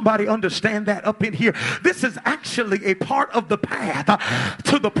help somebody understand that up in here? This is actually a part of the path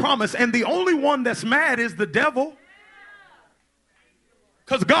to the promise, and the only one that's mad is the devil.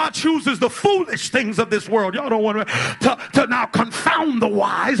 Because God chooses the foolish things of this world. Y'all don't want to now confound the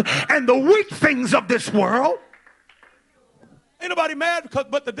wise and the weak things of this world. Ain't nobody mad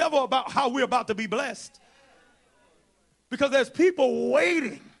but the devil about how we're about to be blessed. Because there's people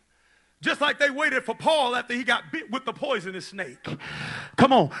waiting. Just like they waited for Paul after he got bit with the poisonous snake.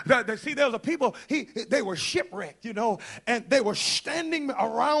 Come on. See, there was a people, they were shipwrecked, and they were standing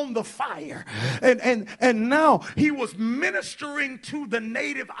around the fire. And now he was ministering to the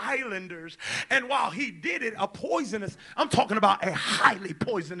native islanders. And while he did it, I'm talking about a highly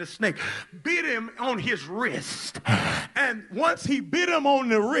poisonous snake, bit him on his wrist. And once he bit him on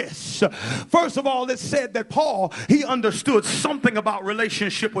the wrist, first of all, it said that Paul, he understood something about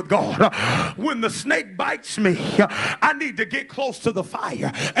relationship with God. When the snake bites me, I need to get close to the fire.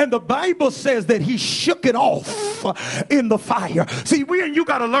 And the Bible says that he shook it off in the fire. See, we and you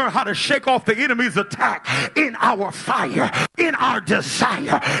got to learn how to shake off the enemy's attack in our fire, in our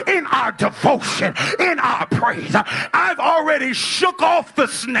desire, in our devotion, in our praise. I've already shook off the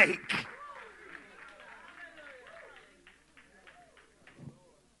snake.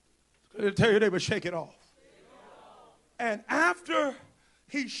 I tell you, they would shake it off. And after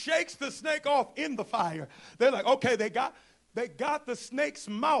he shakes the snake off in the fire, they're like, okay, they got the snake's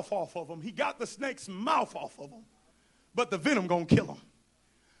mouth off of him. He got the snake's mouth off of him. But the venom gonna kill him.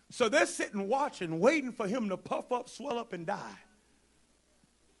 So they're sitting watching, waiting for him to puff up, swell up, and die.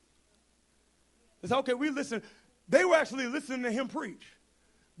 It's okay, we listen. They were actually listening to him preach.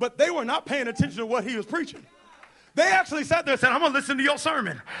 But they were not paying attention to what he was preaching. They actually sat there and said, I'm going to listen to your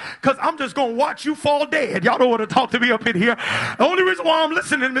sermon because I'm just going to watch you fall dead. Y'all don't want to talk to me up in here. The only reason why I'm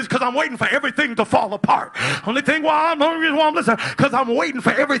listening is because I'm waiting for everything to fall apart. The only reason why I'm listening because I'm waiting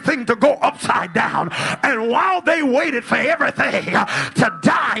for everything to go upside down. And while they waited for everything to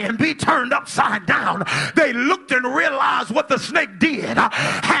die and be turned upside down, they looked and realized what the snake did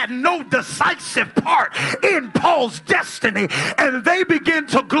had no decisive part in Paul's destiny. And they began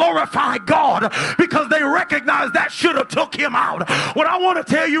to glorify God because they recognized that should have took him out. What I want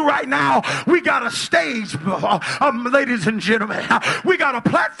to tell you right now, we got a stage, ladies and gentlemen. We got a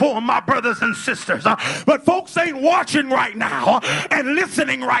platform, my brothers and sisters. But folks ain't watching right now and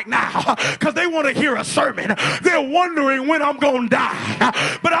listening right now because they want to hear a sermon. They're wondering when I'm going to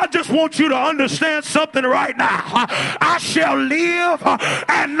die. But I just want you to understand something right now. I shall live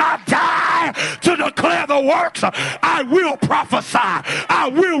and not die to declare the works. I will prophesy.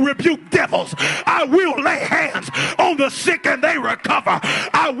 I will rebuke devils. I will lay hands on the sick and they recover.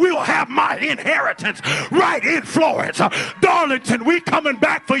 I will have my inheritance right in Florence. Darlington, we coming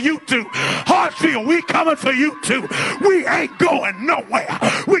back for you too. Hartsfield, we coming for you too. We ain't going nowhere.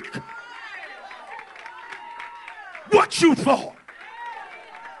 What you thought?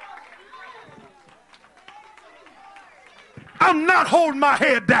 I'm not holding my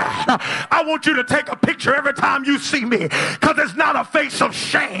head down. I want you to take a picture every time you see me because it's not a face of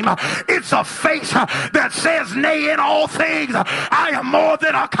shame. It's a face that says, nay, in all things, I am more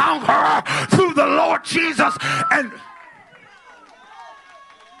than a conqueror through the Lord Jesus. And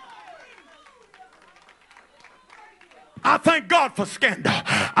I thank God for scandal.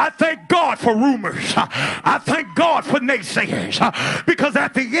 I thank God for rumors. I thank God for naysayers. Because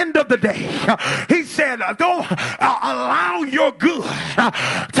at the end of the day, he said, don't allow your good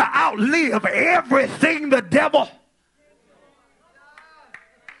to outlive everything the devil.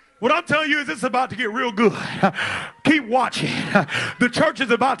 What I'm telling you is it's about to get real good. Keep watching. The church is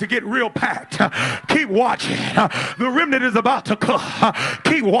about to get real packed. Keep watching. The remnant is about to come.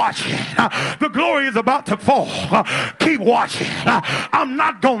 Keep watching. The glory is about to fall. Keep watching. I'm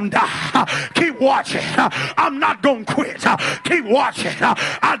not going to die. Keep watching. I'm not going to quit. Keep watching.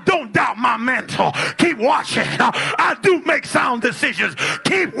 I don't doubt my mantle. Keep watching. I do make sound decisions.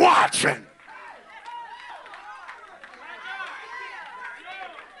 Keep watching.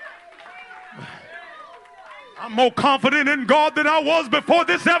 I'm more confident in God than I was before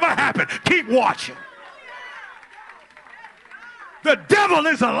this ever happened. Keep watching. The devil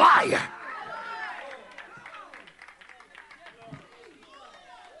is a liar.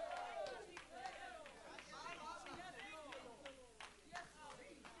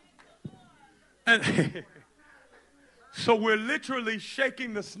 And so we're literally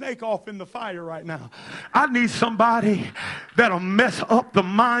shaking the snake off in the fire right now. I need somebody that'll mess up the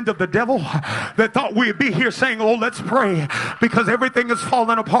mind of the devil that thought we'd be here saying, oh, let's pray because everything is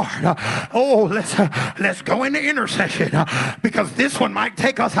falling apart. Oh, let's go into intercession because this one might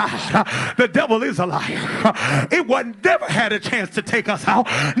take us out. The devil is a liar. It wasn't never had a chance to take us out,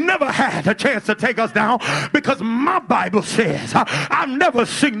 never had a chance to take us down, because my Bible says I've never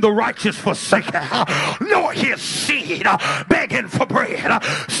seen the righteous forsaken, nor his seed begging for bread.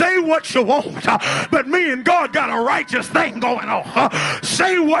 Say what you want, but me and God got a righteous thing going on.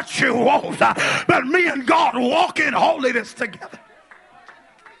 Say what you want, but me and God walk in holiness together.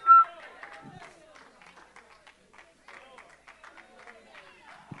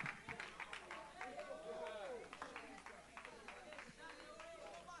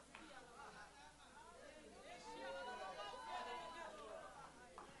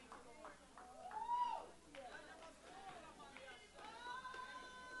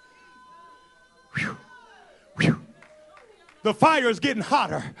 The fire is getting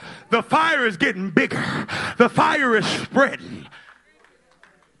hotter. The fire is getting bigger. The fire is spreading.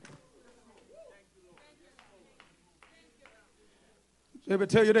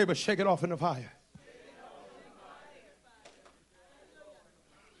 Tell your neighbor, shake it off in the fire.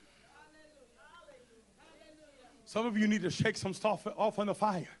 Some of you need to shake some stuff off in the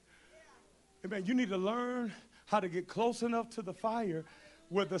fire. Amen. You need to learn how to get close enough to the fire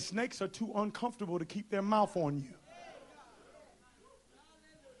where the snakes are too uncomfortable to keep their mouth on you.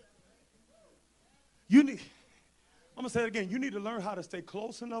 I'm going to say it again. You need to learn how to stay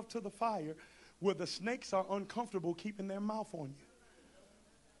close enough to the fire where the snakes are uncomfortable keeping their mouth on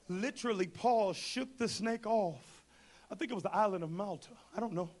you. Literally, Paul shook the snake off. I think it was the island of Malta. I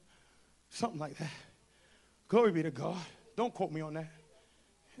don't know. Something like that. Glory be to God. Don't quote me on that.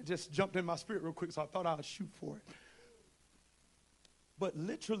 It just jumped in my spirit real quick, so I thought I would shoot for it. But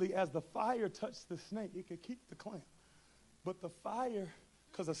literally, as the fire touched the snake, it could keep the clamp. But the fire,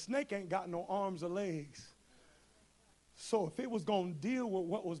 because a snake ain't got no arms or legs. So if it was going to deal with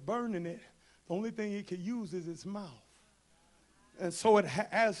what was burning it, the only thing it could use is its mouth. And so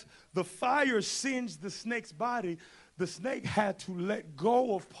as the fire singed the snake's body, the snake had to let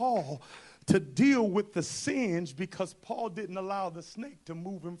go of Paul to deal with the singe because Paul didn't allow the snake to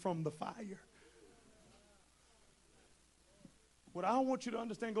move him from the fire. What I want you to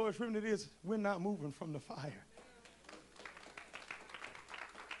understand, Glorious Remnant, is we're not moving from the fire.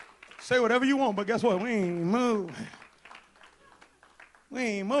 Say whatever you want, but guess what? We ain't moving. We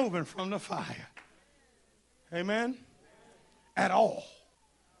ain't moving from the fire. Amen? At all.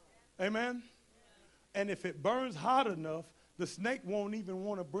 Amen? And if it burns hot enough, the snake won't even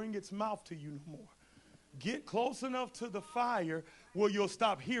want to bring its mouth to you no more. Get close enough to the fire where you'll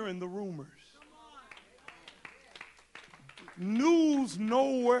stop hearing the rumors. News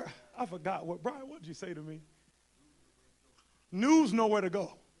nowhere. I forgot what, Brian, what did you say to me? News nowhere to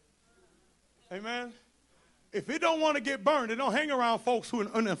go. Amen. If it don't want to get burned, it don't hang around folks who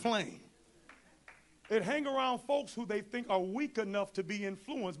are inflamed. It hang around folks who they think are weak enough to be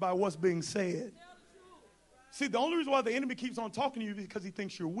influenced by what's being said. See, the only reason why the enemy keeps on talking to you is because he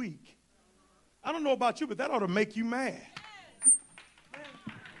thinks you're weak. I don't know about you, but that ought to make you mad.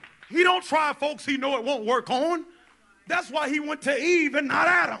 He don't try folks he know it won't work on. That's why he went to Eve and not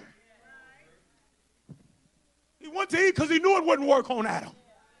Adam. He went to Eve because he knew it wouldn't work on Adam.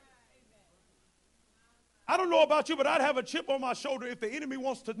 I don't know about you, but I'd have a chip on my shoulder if the enemy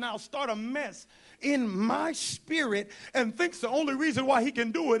wants to now start a mess in my spirit and thinks the only reason why he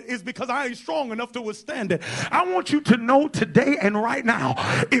can do it is because I ain't strong enough to withstand it. I want you to know today and right now,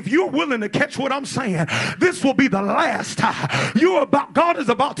 if you're willing to catch what I'm saying, this will be the last time. God is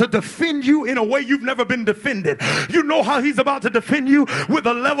about to defend you in a way you've never been defended. You know how he's about to defend you with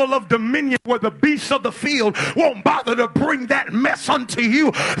a level of dominion where the beasts of the field won't bother to bring that mess unto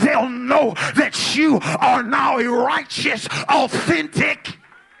you. They'll know that you are now a righteous, authentic,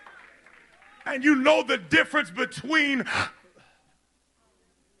 and you know the difference between,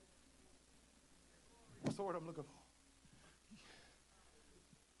 what's the word I'm looking for?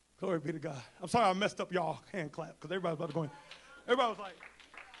 Glory be to God. I'm sorry I messed up y'all hand clap because everybody's about to go in. Everybody was like,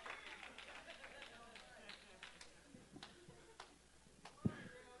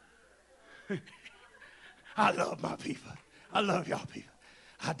 I love my people. I love y'all people.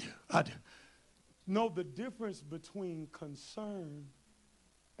 I do. Know the difference between concern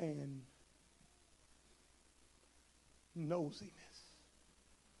and nosiness.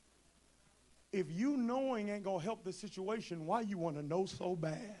 If you knowing ain't going to help the situation, why you want to know so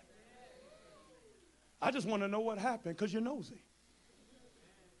bad? I just want to know what happened because you're nosy.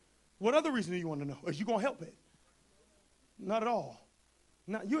 What other reason do you want to know? Is you going to help it? Not at all.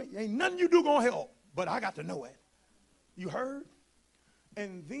 Ain't nothing you do going to help, but I got to know it. You heard?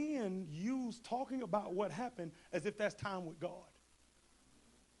 And then use talking about what happened as if that's time with God.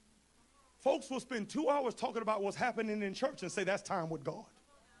 Folks will spend 2 hours talking about what's happening in church and say that's time with God.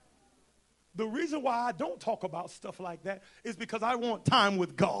 The reason why I don't talk about stuff like that is because I want time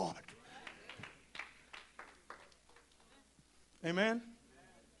with God. Amen?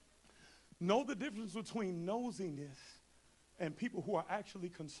 Know the difference between nosiness and people who are actually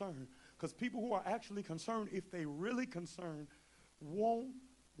concerned. Because people who are actually concerned, if they really concerned, won't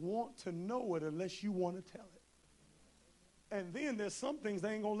want to know it unless you want to tell it. And then there's some things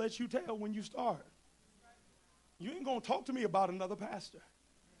they ain't going to let you tell when you start. You ain't going to talk to me about another pastor.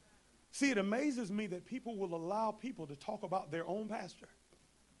 See, it amazes me that people will allow people to talk about their own pastor.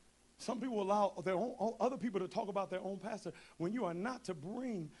 Some people allow other people to talk about their own pastor when you are not to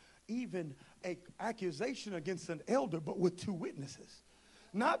bring even an accusation against an elder, but with two witnesses.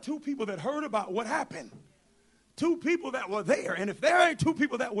 Not two people that heard about what happened. Two people that were there. And if there ain't two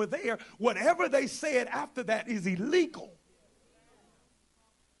people that were there, whatever they said after that is illegal.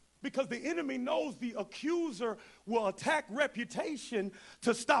 Because the enemy knows the accuser will attack reputation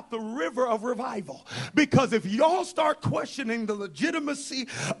to stop the river of revival. Because if y'all start questioning the legitimacy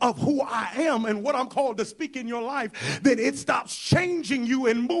of who I am and what I'm called to speak in your life, then it stops changing you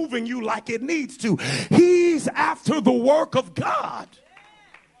and moving you like it needs to. He's after the work of God.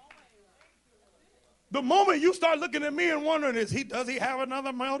 The moment you start looking at me and wondering, does he have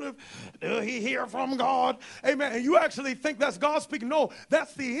another motive? Does he hear from God? Amen. And you actually think that's God speaking. No,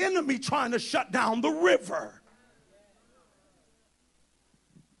 that's the enemy trying to shut down the river.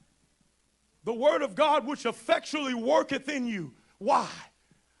 The word of God which effectually worketh in you. Why?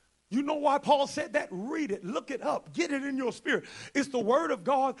 You know why Paul said that? Read it. Look it up. Get it in your spirit. It's the word of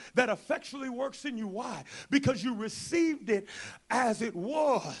God that effectually works in you. Why? Because you received it as it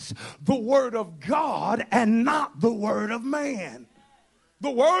was. The word of God and not the word of man.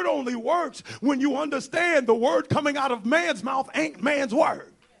 The word only works when you understand the word coming out of man's mouth ain't man's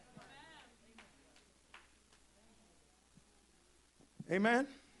word. Amen?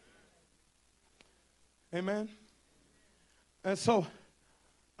 Amen? And so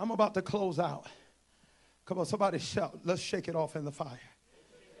I'm about to close out. Come on, somebody shout. Let's shake it off in the fire.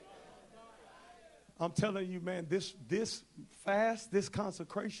 I'm telling you, man, this fast, this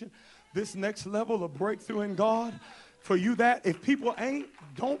consecration, this next level of breakthrough in God, for you that, if people ain't,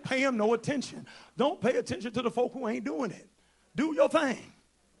 don't pay them no attention. Don't pay attention to the folk who ain't doing it. Do your thing.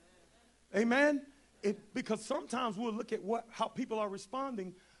 Amen? Because sometimes we'll look at how people are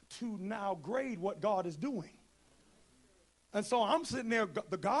responding to now grade what God is doing. And so I'm sitting there,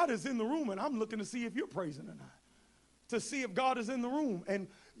 the God is in the room, and I'm looking to see if you're praising or not. To see if God is in the room. And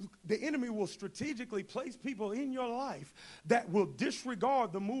the enemy will strategically place people in your life that will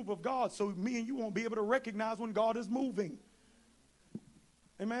disregard the move of God, so me and you won't be able to recognize when God is moving.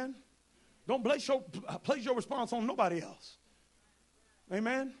 Amen? Don't place your response on nobody else.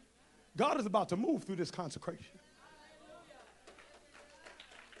 Amen? God is about to move through this consecration.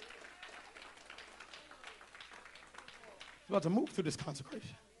 About to move through this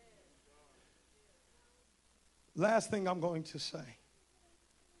consecration. Last thing I'm going to say.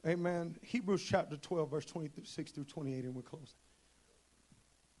 Amen. Hebrews chapter 12, verse 26 through 28, and we're closing.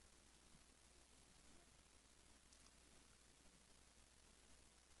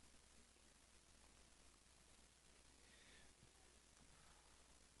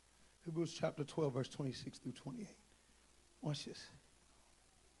 Hebrews chapter 12, verse 26 through 28. Watch this.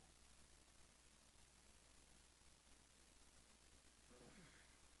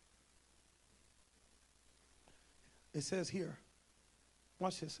 It says here,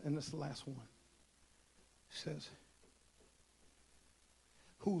 watch this, and this is the last one. It says,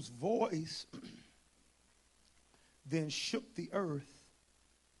 whose voice then shook the earth,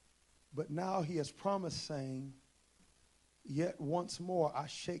 but now he has promised, saying, yet once more I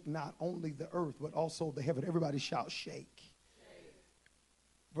shake not only the earth, but also the heaven. Everybody shout, shake.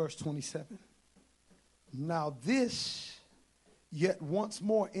 Verse 27. Now this, yet once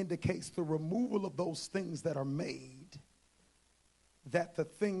more, indicates the removal of those things that are made, that the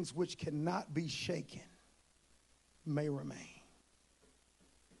things which cannot be shaken may remain.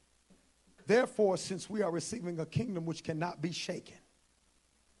 Therefore, since we are receiving a kingdom which cannot be shaken,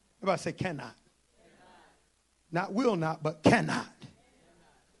 everybody say cannot. Not will not, but cannot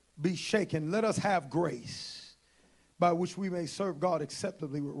be shaken. Let us have grace by which we may serve God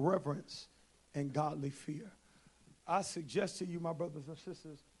acceptably with reverence and godly fear. I suggest to you, my brothers and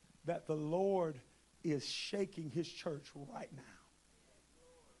sisters, that the Lord is shaking his church right now.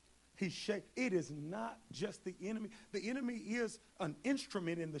 It is not just the enemy. The enemy is an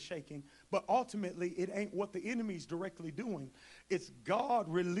instrument in the shaking, but ultimately it ain't what the enemy's directly doing. It's God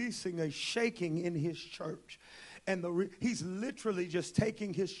releasing a shaking in his church. And he's literally just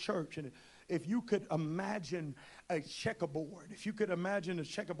taking his church. And if you could imagine a checkerboard,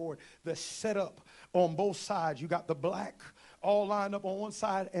 that's set up on both sides. You got the black all lined up on one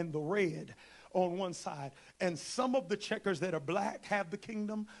side and the red on one side. And some of the checkers that are black have the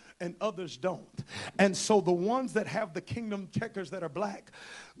kingdom and others don't. And so the ones that have the kingdom checkers that are black,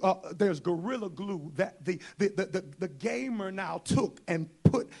 there's Gorilla Glue that the gamer now took and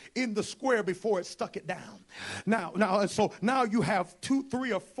put in the square before it stuck it down. Now you have 2,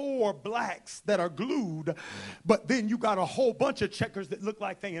 3, or 4 blacks that are glued, but then you got a whole bunch of checkers that look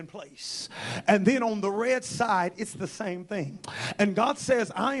like they in place. And then on the red side, it's the same thing. And God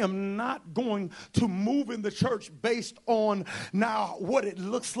says, I am not going to move in the church based on now what it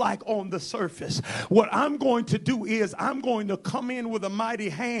looks like on the surface. What I'm going to do is I'm going to come in with a mighty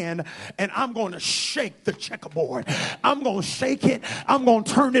hand and I'm going to shake the checkerboard. I'm going to shake it. I'm going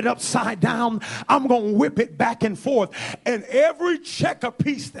to turn it upside down. I'm going to whip it back and forth. And every checker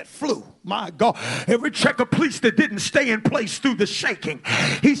piece that flew, my God, every checker piece that didn't stay in place through the shaking,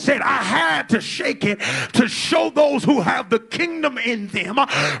 he said, I had to shake it to show those who have the kingdom in them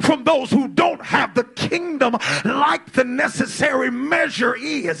from those who don't have the kingdom like the necessary measure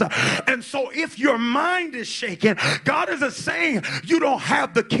is. And so if your mind is shaken, God isn't saying you don't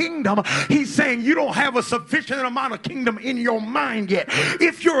have the kingdom. He's saying you don't have a sufficient amount of kingdom in your mind yet.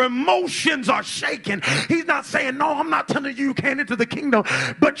 If your emotions are shaken, he's not saying, no, I'm not telling you you can't enter the kingdom,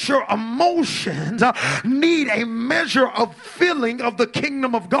 but your emotions need a measure of filling of the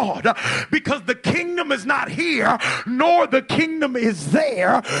kingdom of God, because the kingdom is not here, nor the kingdom is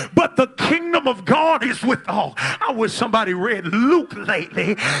there, but the kingdom of God is with all. I wish somebody read Luke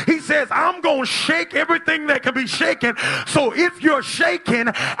lately. He says, I'm going to shake everything that can be shaken. So if you're shaken,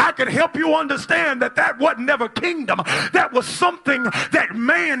 I can help you understand that wasn't never kingdom. That was something that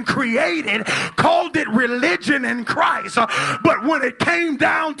man created, called it religion in Christ. But when it came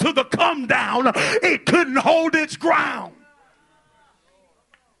down to the come down, it couldn't hold its ground.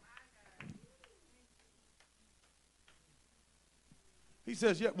 He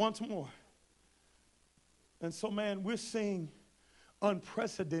says, yet once more. And so, man, we're seeing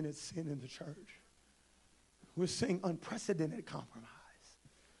unprecedented sin in the church. We're seeing unprecedented compromise.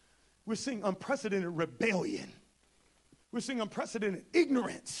 We're seeing unprecedented rebellion. We're seeing unprecedented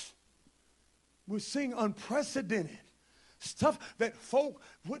ignorance. We're seeing unprecedented stuff that folk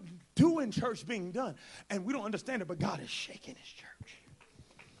wouldn't do in church being done. And we don't understand it, but God is shaking his church.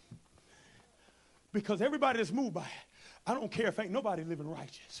 Because everybody that's moved by it, I don't care if ain't nobody living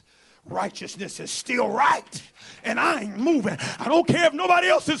righteous. Righteousness is still right, and I ain't moving. I don't care if nobody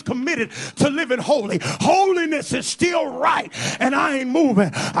else is committed to living holy. Holiness is still right, and I ain't moving.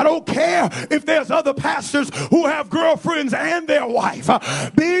 I don't care if there's other pastors who have girlfriends and their wife.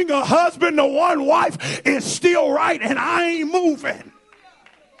 Being a husband to one wife is still right, and I ain't moving.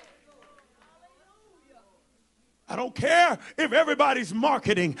 I don't care if everybody's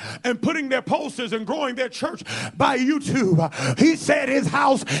marketing and putting their posters and growing their church by YouTube. He said his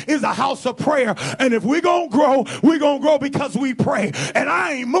house is a house of prayer. And if we're going to grow because we pray. And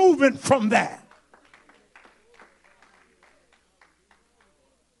I ain't moving from that.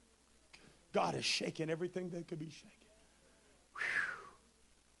 God is shaking everything that could be shaken. Whew.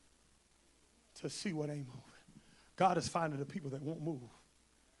 To see what ain't moving. God is finding the people that won't move.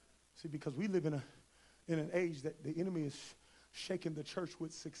 See, because we live in an age that the enemy is shaking the church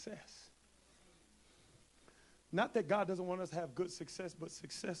with success. Not that God doesn't want us to have good success, but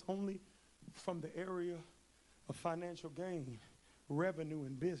success only from the area of financial gain, revenue,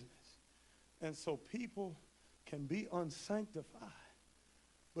 and business. And so people can be unsanctified,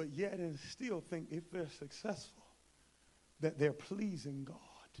 but yet and still think if they're successful, that they're pleasing God.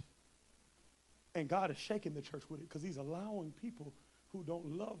 And God is shaking the church with it because he's allowing people who don't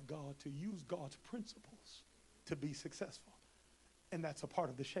love God to use God's principles to be successful. And that's a part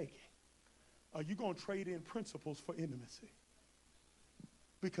of the shaking. Are you going to trade in principles for intimacy?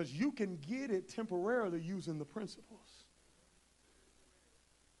 Because you can get it temporarily using the principles.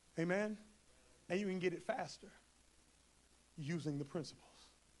 Amen? And you can get it faster using the principles.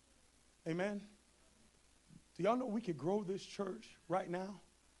 Amen? Do y'all know we could grow this church right now?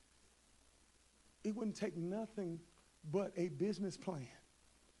 It wouldn't take nothing but a business plan.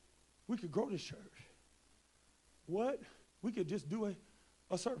 We could grow this church. What? We could just do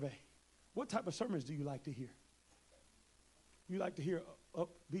a survey. What type of sermons do you like to hear? You like to hear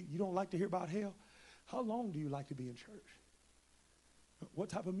upbeat? You don't like to hear about hell? How long do you like to be in church? What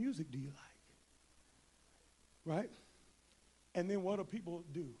type of music do you like? Right? And then what do people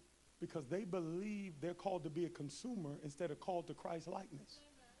do? Because they believe they're called to be a consumer instead of called to Christ likeness.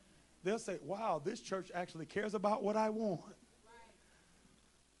 They'll say, wow, this church actually cares about what I want.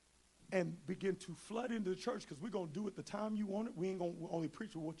 And begin to flood into the church because we're going to do it the time you want it. We ain't going to only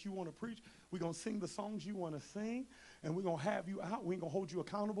preach what you want to preach. We're going to sing the songs you want to sing. And we're going to have you out. We ain't going to hold you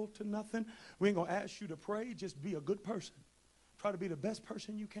accountable to nothing. We ain't going to ask you to pray. Just be a good person. Try to be the best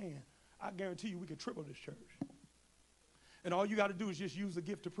person you can. I guarantee you we could triple this church. And all you got to do is just use the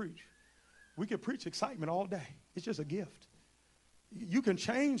gift to preach. We can preach excitement all day. It's just a gift. You can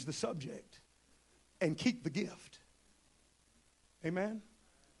change the subject and keep the gift. Amen?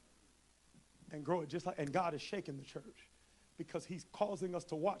 And grow it just like, and God is shaking the church because he's causing us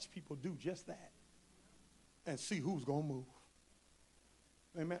to watch people do just that and see who's going to move.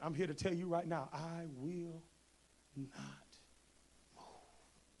 Amen? I'm here to tell you right now, I will not move.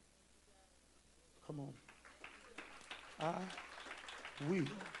 Come on. I will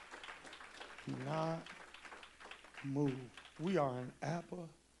not move. We are an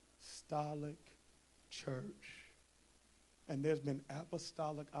apostolic church. And there's been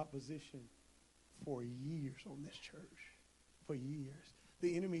apostolic opposition for years on this church. For years.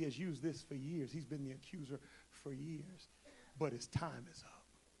 The enemy has used this for years. He's been the accuser for years. But his time is up.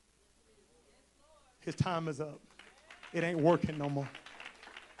 His time is up. It ain't working no more.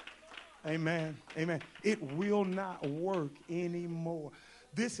 Amen. Amen. It will not work anymore.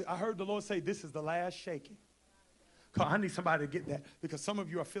 I heard the Lord say this is the last shaking. I need somebody to get that because some of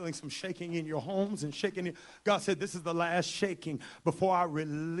you are feeling some shaking in your homes and shaking. God said this is the last shaking before I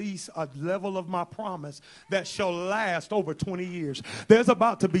release a level of my promise that shall last over 20 years. There's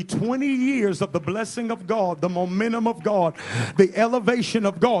about to be 20 years of the blessing of God, the momentum of God, the elevation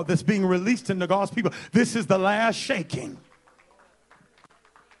of God that's being released into God's people. This is the last shaking.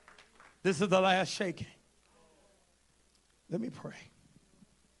 This is the last shaking. Let me pray.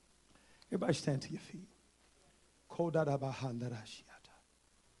 Everybody stand to your feet.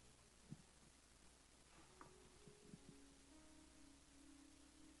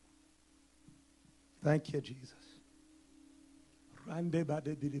 Thank you, Jesus.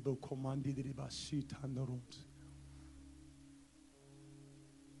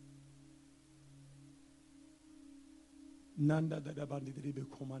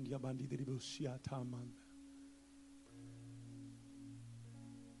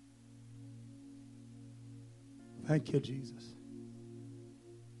 Thank you, Jesus.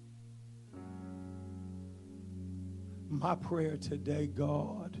 My prayer today,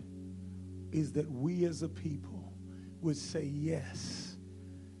 God, is that we as a people would say yes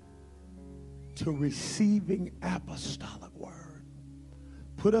to receiving apostolic word.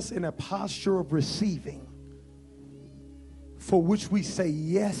 Put us in a posture of receiving for which we say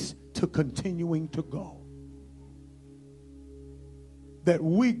yes to continuing to go. That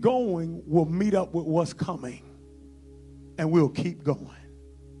we going will meet up with what's coming. And we'll keep going.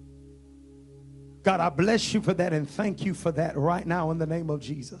 God, I bless you for that and thank you for that right now in the name of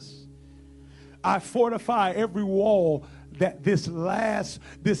Jesus. I fortify every wall that this last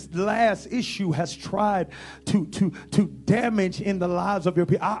issue has tried to damage in the lives of your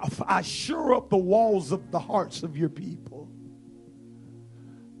people. I shore up the walls of the hearts of your people.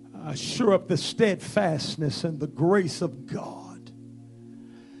 I shore up the steadfastness and the grace of God.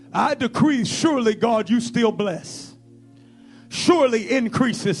 I decree, surely, God, you still bless. Surely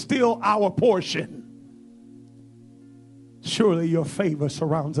increase is still our portion. Surely your favor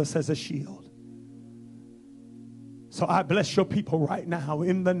surrounds us as a shield. So I bless your people right now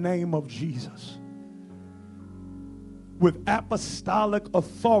in the name of Jesus with apostolic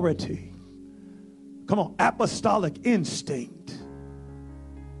authority. Come on, apostolic instinct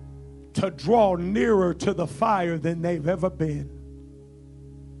to draw nearer to the fire than they've ever been.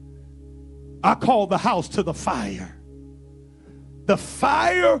 I call the house to the fire. The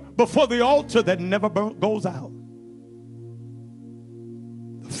fire before the altar that never goes out.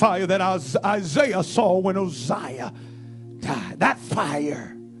 The fire that Isaiah saw when Uzziah died. That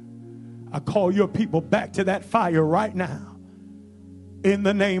fire. I call your people back to that fire right now. In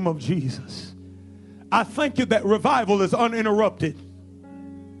the name of Jesus. I thank you that revival is uninterrupted.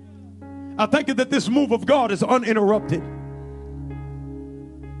 I thank you that this move of God is uninterrupted.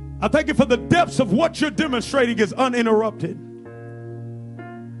 I thank you for the depths of what you're demonstrating is uninterrupted.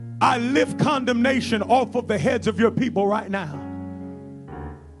 I lift condemnation off of the heads of your people right now.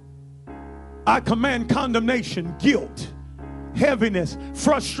 I command condemnation, guilt, heaviness,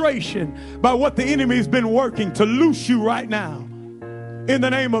 frustration by what the enemy has been working to loose you right now. In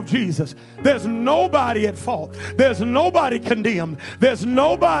the name of Jesus. There's nobody at fault. There's nobody condemned. There's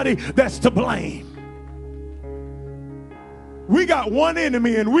nobody that's to blame. We got one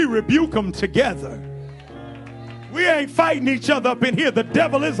enemy and we rebuke them together. We ain't fighting each other up in here. The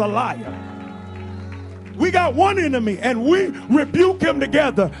devil is a liar. We got one enemy and we rebuke him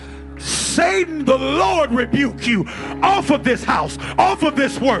together. Satan, the Lord rebuke you off of this house, off of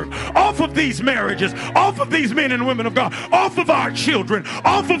this work, off of these marriages, off of these men and women of God, off of our children,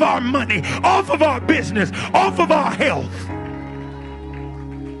 off of our money, off of our business, off of our health.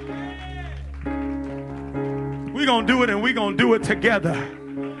 We're going to do it and we're going to do it together.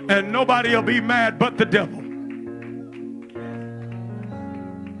 And nobody will be mad but the devil.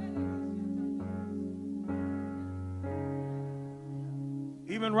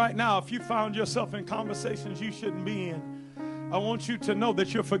 Even right now, if you found yourself in conversations you shouldn't be in, I want you to know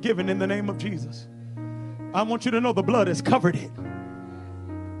that you're forgiven in the name of Jesus. I want you to know the blood has covered it.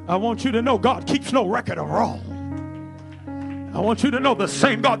 I want you to know God keeps no record of wrong. I want you to know the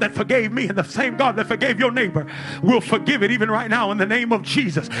same God that forgave me and the same God that forgave your neighbor will forgive it even right now in the name of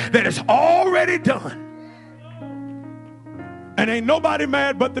Jesus. That it's already done. And ain't nobody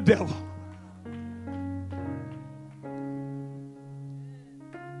mad but the devil.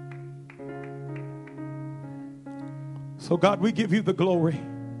 So God, we give you the glory.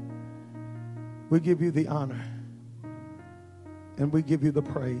 We give you the honor. And we give you the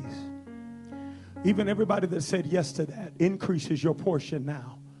praise. Even everybody that said yes to that, increase is your portion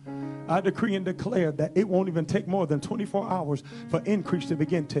now. I decree and declare that it won't even take more than 24 hours for increase to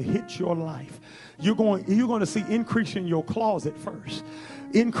begin to hit your life. You're going to see increase in your closet first.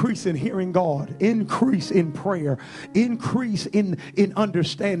 Increase in hearing God, increase in prayer, increase in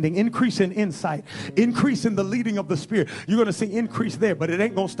understanding, increase in insight, increase in the leading of the Spirit. You're going to see increase there, but it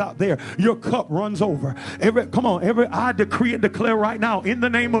ain't going to stop there. Your cup runs over. I decree and declare right now in the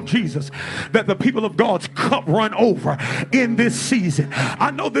name of Jesus that the people of God's cup run over in this season.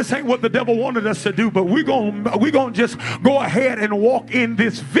 I know this ain't what the devil wanted us to do, but we're going to just go ahead and walk in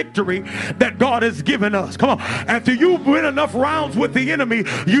this victory that God has given us. Come on. After you've win enough rounds with the enemy,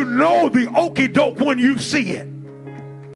 you know the okey doke when you see it.